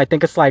something new, I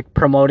think it's like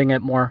promoting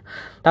it more.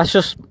 That's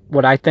just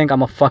what I think.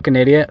 I'm a fucking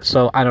idiot,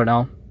 so I don't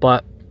know.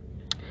 But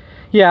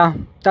yeah,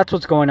 that's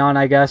what's going on,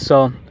 I guess.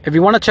 So if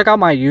you want to check out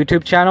my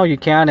YouTube channel, you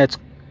can.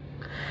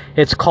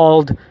 It's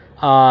called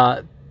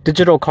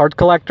Digital Card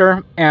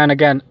Collector, and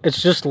again, it's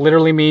just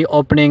literally me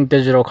opening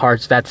digital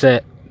cards. That's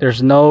it.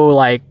 There's no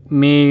like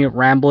me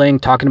rambling,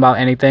 talking about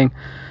anything.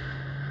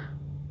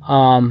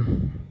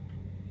 Um,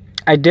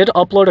 I did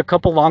upload a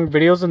couple long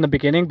videos in the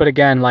beginning, but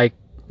again, like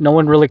no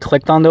one really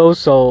clicked on those.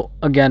 So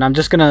again, I'm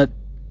just gonna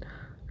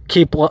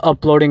keep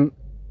uploading.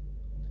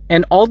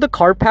 And all the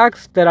card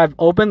packs that I've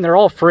opened, they're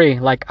all free.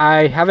 Like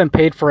I haven't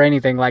paid for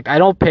anything. Like I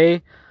don't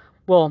pay.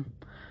 Well,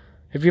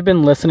 if you've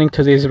been listening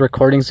to these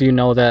recordings, you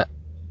know that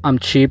I'm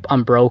cheap,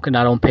 I'm broke, and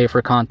I don't pay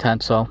for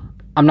content. So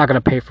I'm not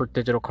gonna pay for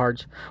digital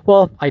cards.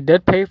 Well, I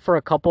did pay for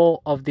a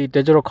couple of the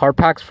digital card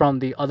packs from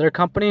the other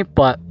company,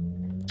 but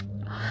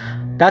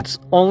that's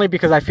only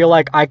because I feel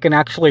like I can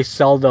actually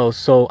sell those,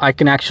 so I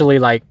can actually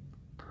like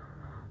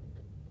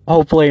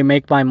hopefully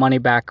make my money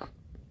back,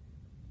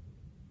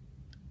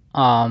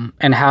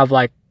 and have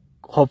like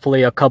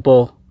hopefully a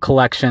couple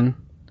collection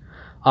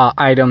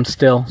items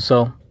still.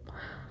 So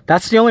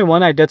that's the only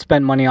one I did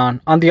spend money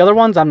on. On the other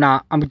ones, I'm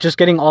not. I'm just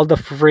getting all the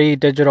free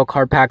digital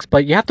card packs,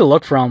 but you have to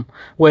look for them,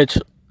 which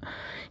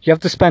you have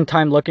to spend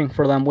time looking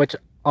for them, which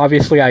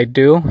obviously I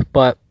do,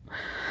 but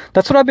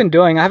that's what I've been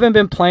doing. I haven't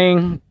been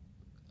playing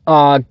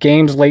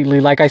games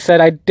lately. Like I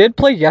said, I did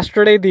play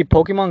yesterday the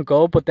Pokemon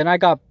Go, but then I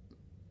got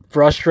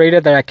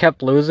frustrated that I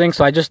kept losing,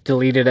 so I just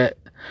deleted it.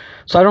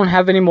 So I don't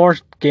have any more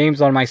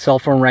games on my cell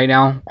phone right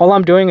now. All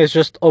I'm doing is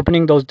just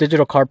opening those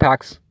digital card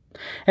packs.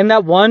 And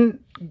that one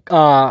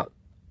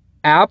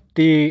app,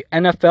 the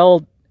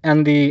NFL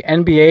and the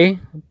NBA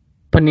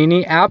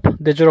Panini app,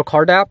 digital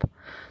card app,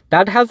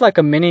 that has like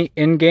a mini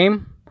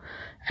in-game,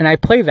 and I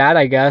play that,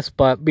 I guess.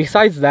 But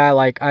besides that,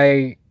 like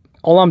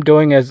all I'm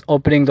doing is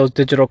opening those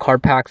digital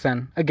card packs,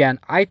 and again,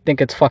 I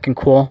think it's fucking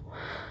cool.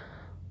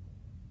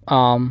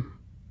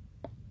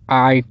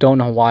 I don't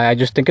know why. I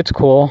just think it's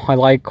cool. I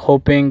like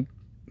hoping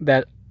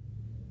that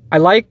I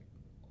like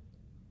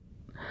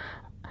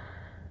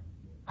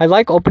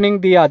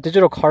opening the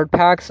digital card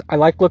packs. I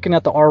like looking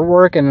at the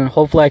artwork, and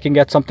hopefully I can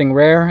get something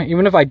rare.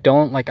 Even if I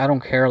don't, like I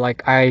don't care.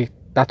 Like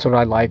that's what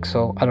I like.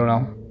 So I don't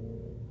know.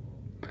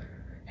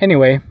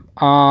 Anyway,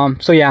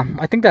 so yeah,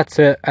 I think that's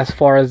it as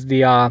far as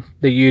the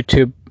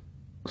YouTube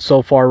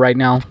so far right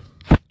now.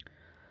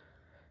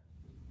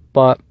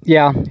 But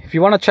yeah, if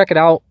you want to check it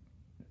out,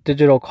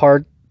 digital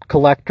card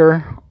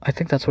collector, I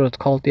think that's what it's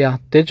called. Yeah,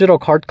 digital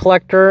card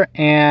collector.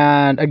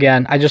 And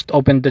again, I just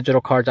open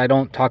digital cards. I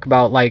don't talk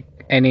about like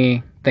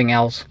anything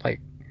else. Like,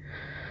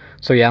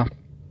 so yeah.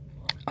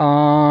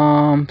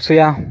 So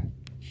yeah.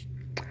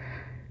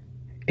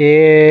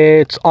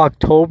 It's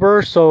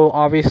October, so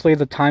obviously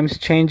the time's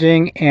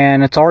changing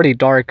and it's already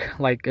dark.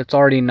 Like it's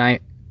already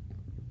night,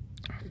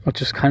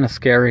 which is kind of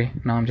scary.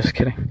 No, I'm just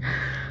kidding.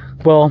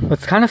 Well,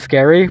 it's kind of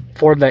scary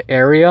for the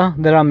area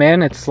that I'm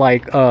in. It's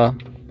like I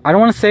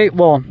don't want to say,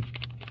 well,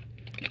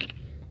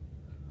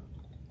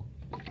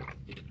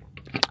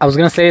 I was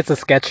gonna say it's a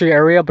sketchy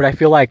area, but I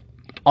feel like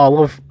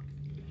all of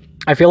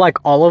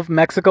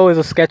Mexico is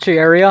a sketchy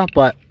area,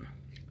 but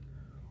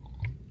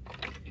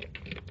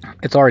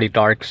it's already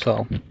dark.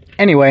 So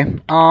anyway,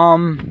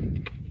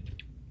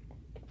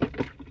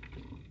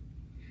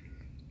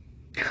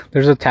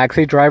 there's a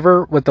taxi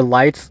driver with the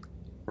lights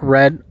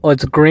red. Oh,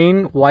 it's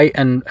green, white,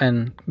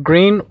 and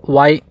green,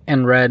 white,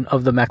 and red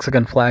of the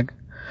Mexican flag.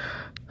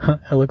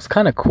 It looks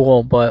kind of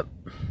cool, but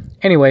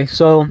anyway,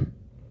 so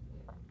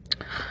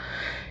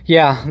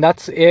yeah,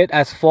 that's it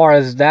as far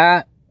as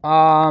that.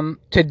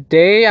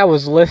 Today I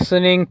was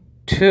listening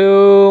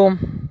to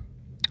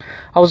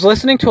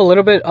a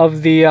little bit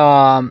of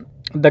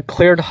the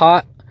Cleared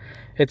Hot.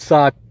 It's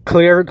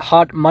Cleared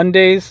Hot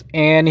Mondays,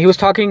 and he was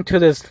talking to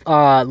this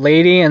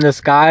lady and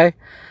this guy.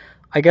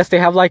 I guess they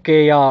have like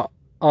a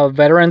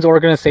veterans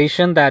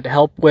organization that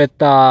help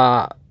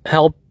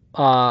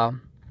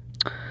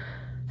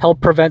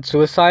prevent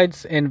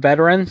suicides in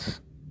veterans,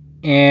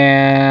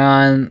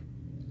 and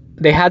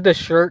they had this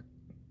shirt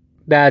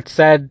that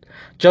said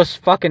just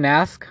fucking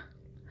ask.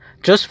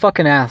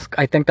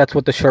 I think that's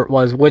what the shirt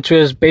was, which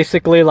is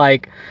basically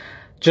like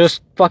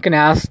just fucking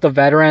ask the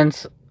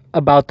veterans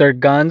about their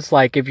guns,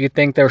 like if you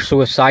think they're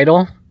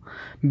suicidal,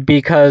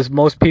 because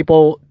most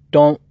people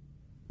don't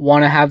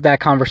want to have that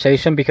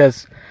conversation,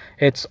 because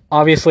it's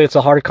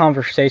a hard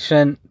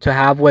conversation to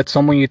have with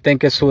someone you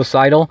think is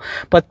suicidal.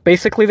 But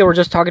basically they were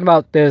just talking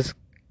about this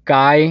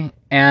guy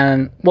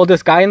and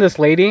this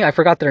lady, I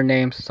forgot their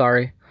names,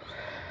 sorry.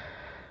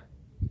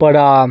 But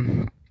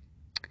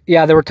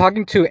yeah, they were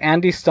talking to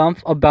Andy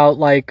Stumpf about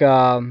like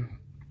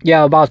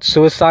about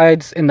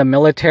suicides in the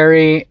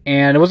military,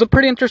 and it was a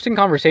pretty interesting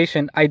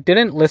conversation. I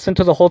didn't listen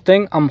to the whole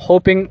thing. I'm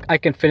hoping I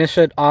can finish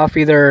it off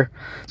either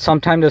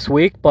sometime this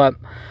week, but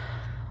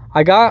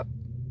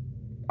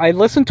I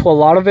listened to a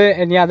lot of it,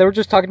 and yeah, they were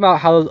just talking about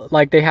how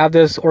like they have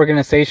this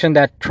organization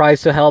that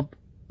tries to help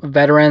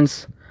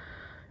veterans,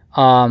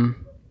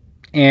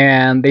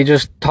 and they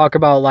just talk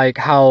about like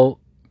how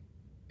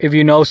if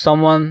you know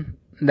someone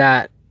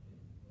that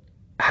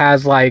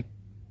has like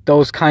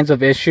those kinds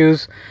of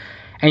issues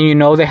and you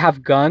know they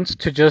have guns,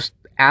 to just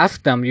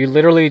ask them. You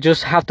literally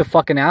just have to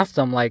fucking ask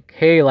them, like,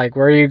 hey, like,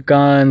 where are your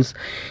guns?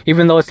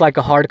 Even though it's like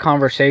a hard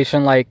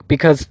conversation, like,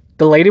 because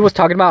the lady was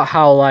talking about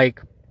how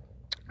like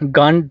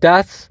gun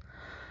deaths,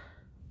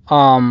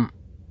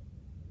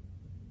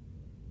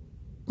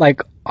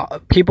 like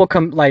people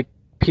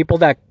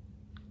that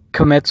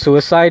commit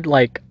suicide.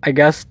 Like I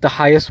guess the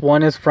highest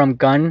one is from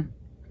gun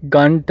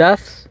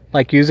deaths,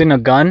 like using a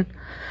gun.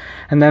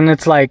 And then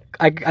it's like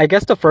I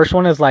guess the first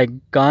one is like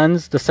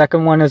guns, the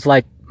second one is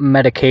like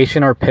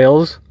medication or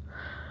pills.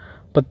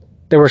 But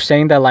they were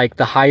saying that like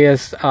the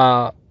highest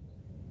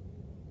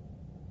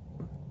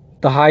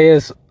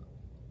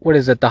what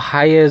is it? The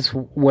highest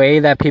way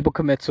that people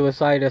commit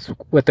suicide is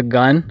with a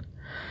gun.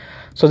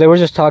 So they were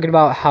just talking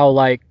about how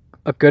like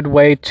a good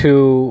way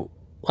to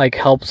like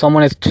help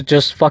someone is to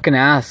just fucking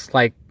ask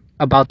like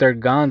about their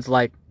guns,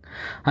 like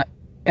uh,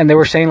 and they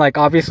were saying like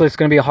obviously it's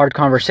going to be a hard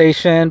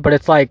conversation, but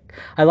it's like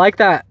I like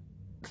that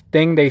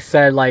thing they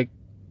said, like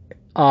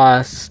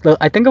I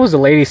think it was a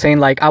lady saying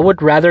like I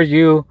would rather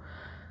you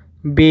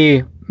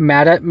be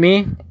mad at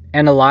me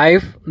and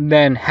alive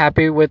than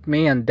happy with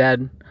me and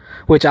dead,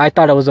 which I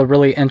thought it was a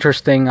really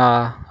interesting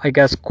I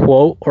guess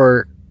quote.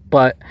 Or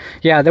but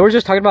yeah, they were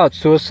just talking about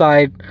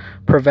suicide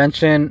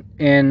prevention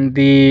in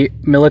the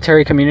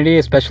military community,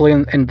 especially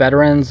in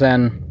veterans.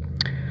 And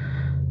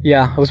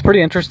yeah, it was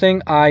pretty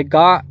interesting. I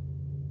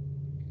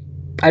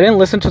didn't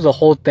listen to the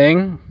whole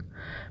thing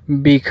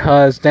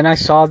because then I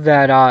saw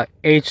that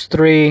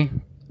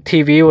H3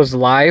 TV was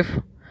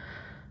live.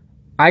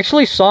 I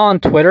actually saw on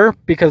Twitter,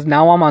 because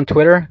now I'm on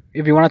Twitter.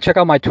 If you want to check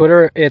out my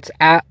Twitter, it's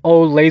at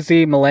O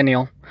Lazy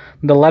Millennial.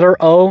 The letter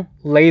O,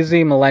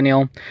 Lazy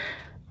Millennial.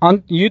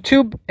 On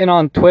YouTube and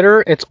on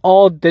Twitter, it's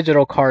all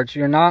digital cards.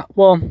 You're not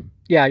going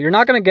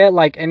to get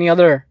like any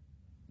other.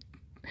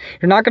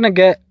 You're not going to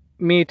get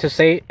me to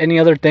say any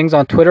other things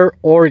on Twitter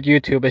or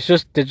YouTube. It's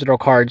just digital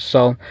cards.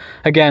 So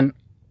again,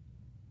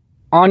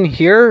 on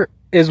here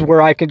is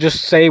where I can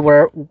just say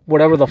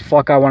whatever the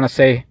fuck I want to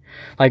say.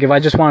 Like if I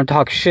just want to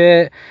talk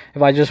shit,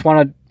 if I just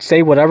want to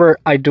say whatever,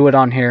 I do it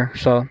on here.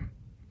 So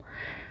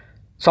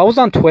I was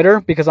on Twitter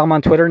because I'm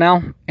on Twitter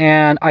now,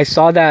 and I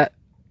saw that,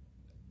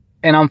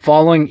 and I'm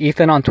following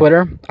Ethan on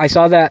Twitter. I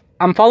saw that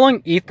I'm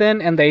following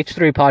Ethan and the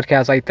H3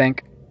 podcast, I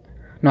think.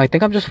 No, I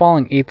think I'm just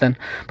following Ethan.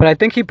 But I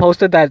think he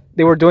posted that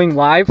they were doing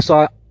live.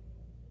 So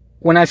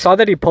when I saw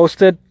that he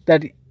posted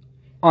that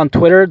on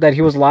Twitter that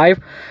he was live,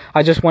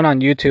 I just went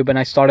on YouTube and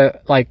I started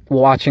like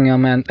watching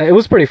him, and it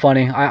was pretty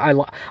funny.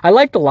 I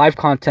like the live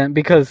content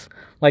because,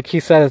 like he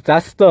says,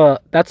 that's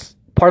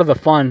part of the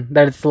fun,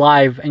 that it's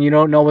live and you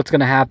don't know what's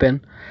gonna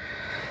happen.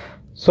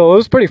 So it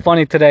was pretty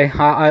funny today.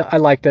 I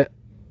liked it.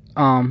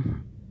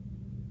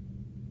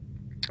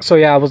 So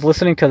yeah, I was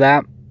listening to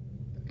that.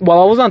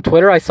 While I was on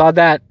Twitter, I saw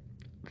that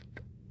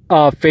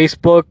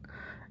Facebook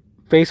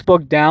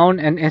down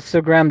and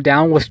Instagram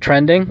down was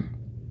trending.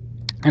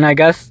 And I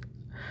guess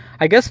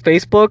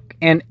Facebook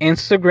and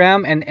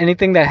Instagram and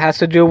anything that has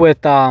to do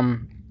with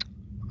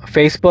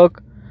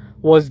Facebook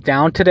was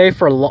down today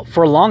for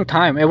a long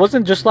time. It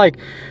wasn't just like,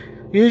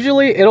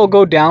 usually it'll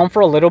go down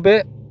for a little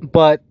bit,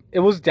 but it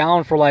was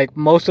down for like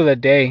most of the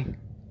day,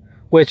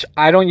 which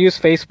I don't use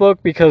Facebook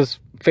because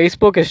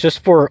Facebook is just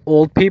for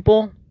old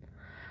people.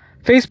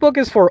 Facebook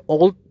is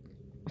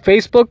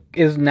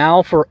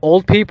now for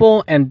old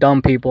people and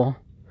dumb people.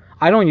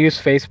 I don't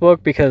use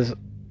Facebook because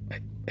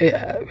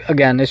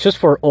again, it's just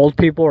for old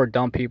people or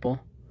dumb people.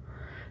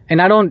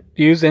 And I don't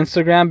use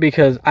Instagram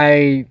because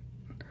I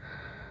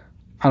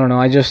don't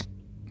know,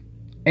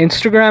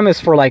 Instagram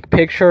is for like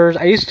pictures.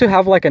 I used to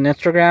have like an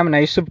Instagram and I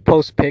used to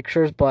post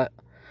pictures, but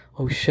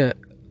oh shit.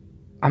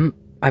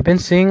 I've been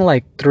seeing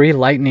like 3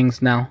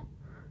 lightnings now.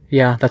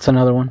 Yeah, that's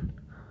another one.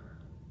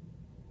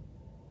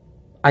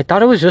 I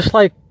thought it was just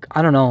like,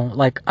 I don't know,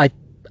 like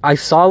I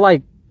saw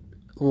like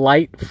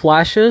light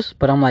flashes,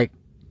 but I'm like,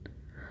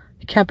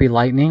 it can't be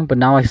lightning, but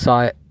now I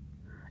saw it.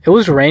 It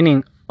was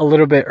raining a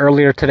little bit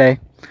earlier today,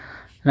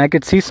 and I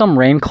could see some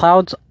rain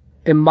clouds.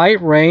 It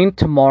might rain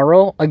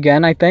tomorrow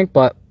again, I think,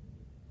 but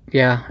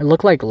yeah, it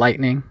looked like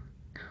lightning.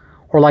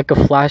 Or like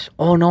a flash.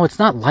 Oh no, it's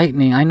not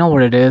lightning. I know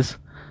what it is.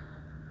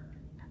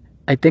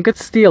 I think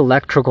it's the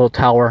electrical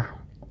tower.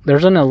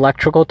 There's an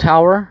electrical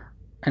tower,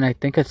 and I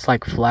think it's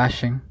like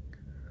flashing.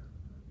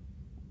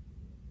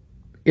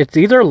 It's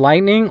either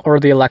lightning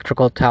or the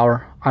electrical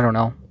tower. I don't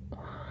know.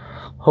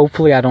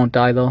 Hopefully I don't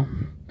die though.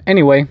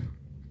 Anyway,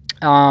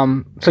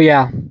 so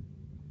yeah,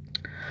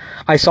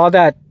 I saw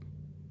that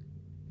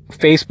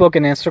Facebook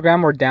and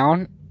Instagram were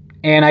down,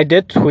 and I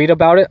did tweet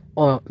about it.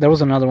 Oh, there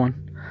was another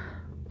one.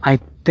 I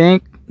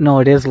think, no,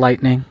 it is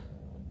lightning.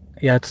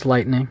 Yeah, it's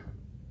lightning.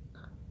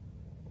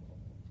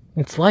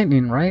 It's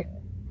lightning, right?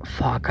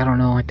 Fuck, I don't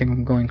know. I think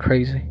I'm going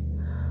crazy.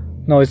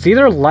 No, it's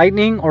either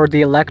lightning or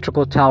the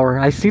electrical tower.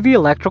 I see the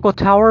electrical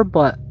tower,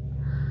 but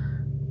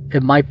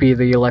it might be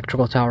the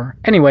electrical tower.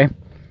 Anyway,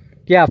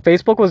 yeah,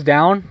 Facebook was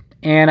down,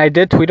 and I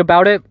did tweet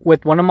about it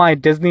with one of my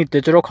Disney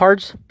digital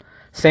cards,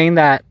 saying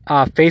that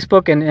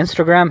Facebook and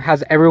Instagram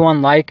has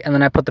everyone like, and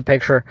then I put the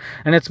picture,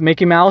 and it's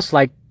Mickey Mouse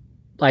like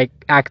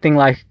acting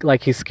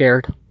like he's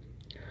scared.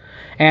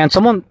 And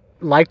someone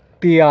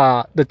liked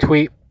the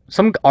tweet.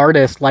 Some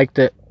artist liked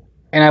it,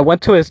 and I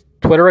went to his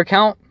Twitter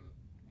account,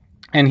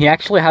 and he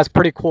actually has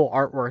pretty cool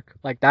artwork.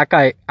 Like, that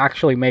guy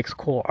actually makes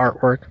cool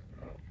artwork.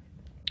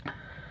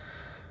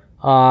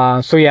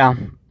 So yeah,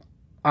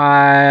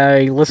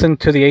 I listened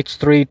to the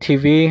H3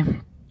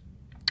 TV.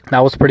 That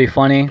was pretty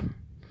funny.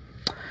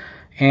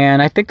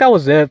 And I think that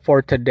was it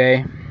for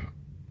today.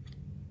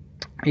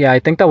 Yeah, I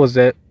think that was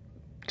it.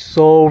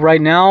 So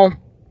right now,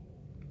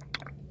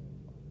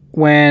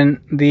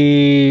 when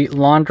the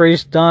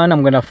laundry's done,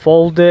 I'm gonna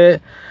fold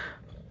it,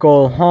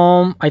 go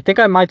home. I think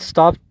I might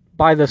stop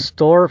by the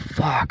store.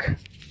 Fuck,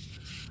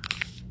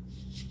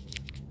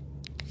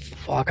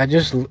 I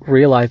just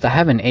realized I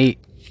haven't ate.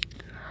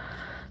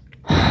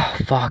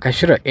 Fuck, I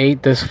should have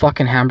ate this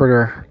fucking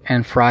hamburger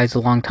and fries a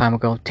long time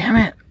ago. Damn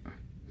it.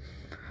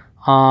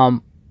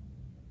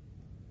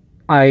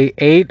 I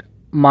ate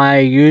my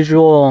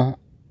usual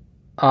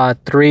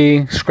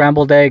 3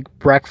 scrambled egg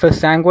breakfast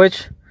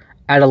sandwich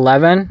at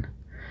 11,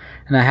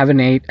 and I haven't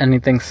ate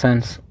anything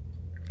since.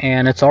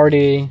 And it's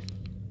already,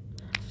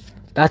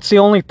 that's the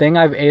only thing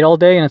I've ate all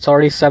day, and it's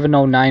already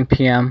 7:09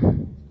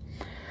 p.m.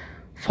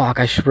 Fuck,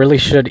 I really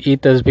should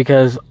eat this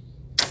because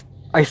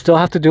I still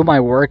have to do my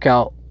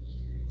workout.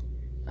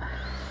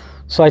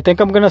 So I think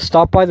I'm gonna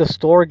stop by the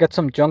store, get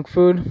some junk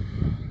food,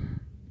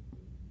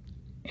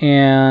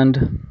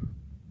 and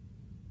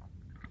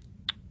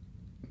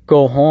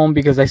go home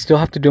because I still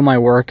have to do my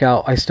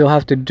workout. I still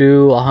have to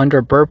do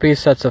 100 burpees,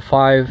 sets of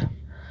 5.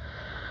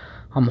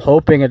 I'm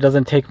hoping it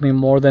doesn't take me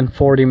more than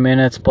 40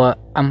 minutes, but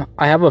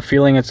I have a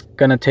feeling it's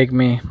gonna take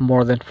me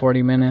more than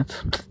 40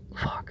 minutes.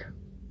 Fuck.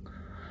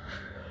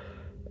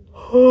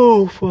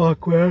 Oh,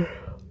 fuck, man.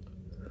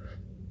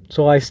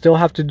 So I still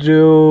have to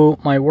do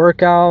my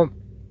workout,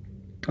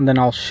 and then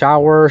I'll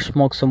shower,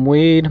 smoke some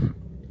weed,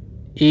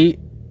 eat.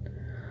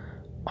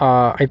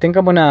 I think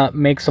I'm gonna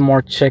make some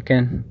more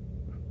chicken.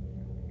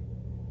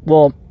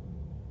 Well,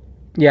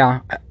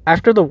 yeah,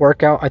 after the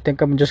workout, I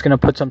think I'm just gonna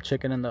put some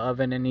chicken in the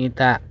oven and eat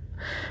that.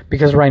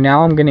 Because right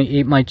now I'm gonna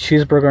eat my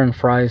cheeseburger and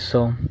fries,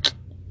 so.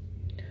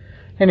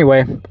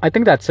 Anyway, I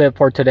think that's it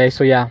for today.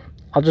 So yeah,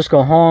 I'll just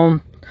go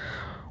home,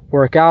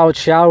 work out,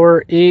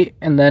 shower, eat,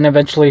 and then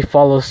eventually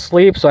fall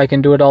asleep so I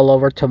can do it all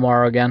over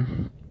tomorrow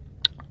again.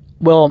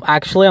 Well,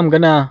 actually, I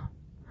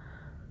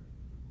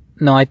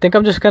think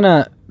I'm just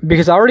gonna,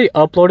 because I already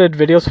uploaded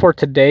videos for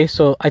today,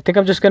 so I think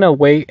I'm just gonna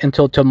wait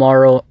until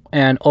tomorrow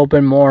and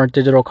open more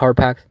digital card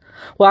packs.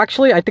 Well,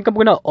 actually, I think I'm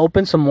gonna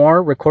open some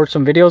more, record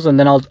some videos, and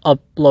then I'll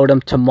upload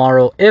them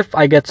tomorrow if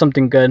I get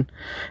something good.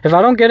 If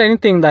I don't get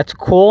anything that's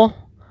cool,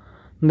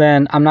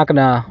 then I'm not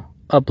gonna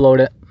upload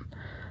it.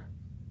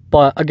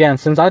 But again,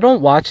 since I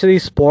don't watch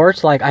these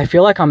sports, like, I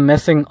feel like I'm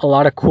missing a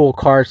lot of cool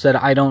cards that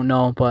I don't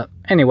know. But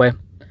anyway,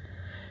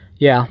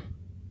 yeah,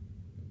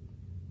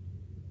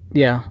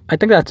 I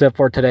think that's it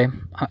for today.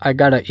 I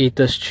gotta eat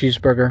this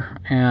cheeseburger,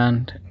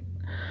 and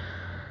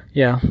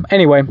yeah,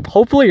 anyway,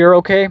 hopefully you're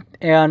okay,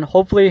 and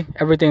hopefully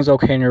everything's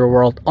okay in your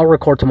world. I'll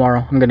record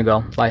tomorrow. I'm gonna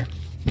go. Bye.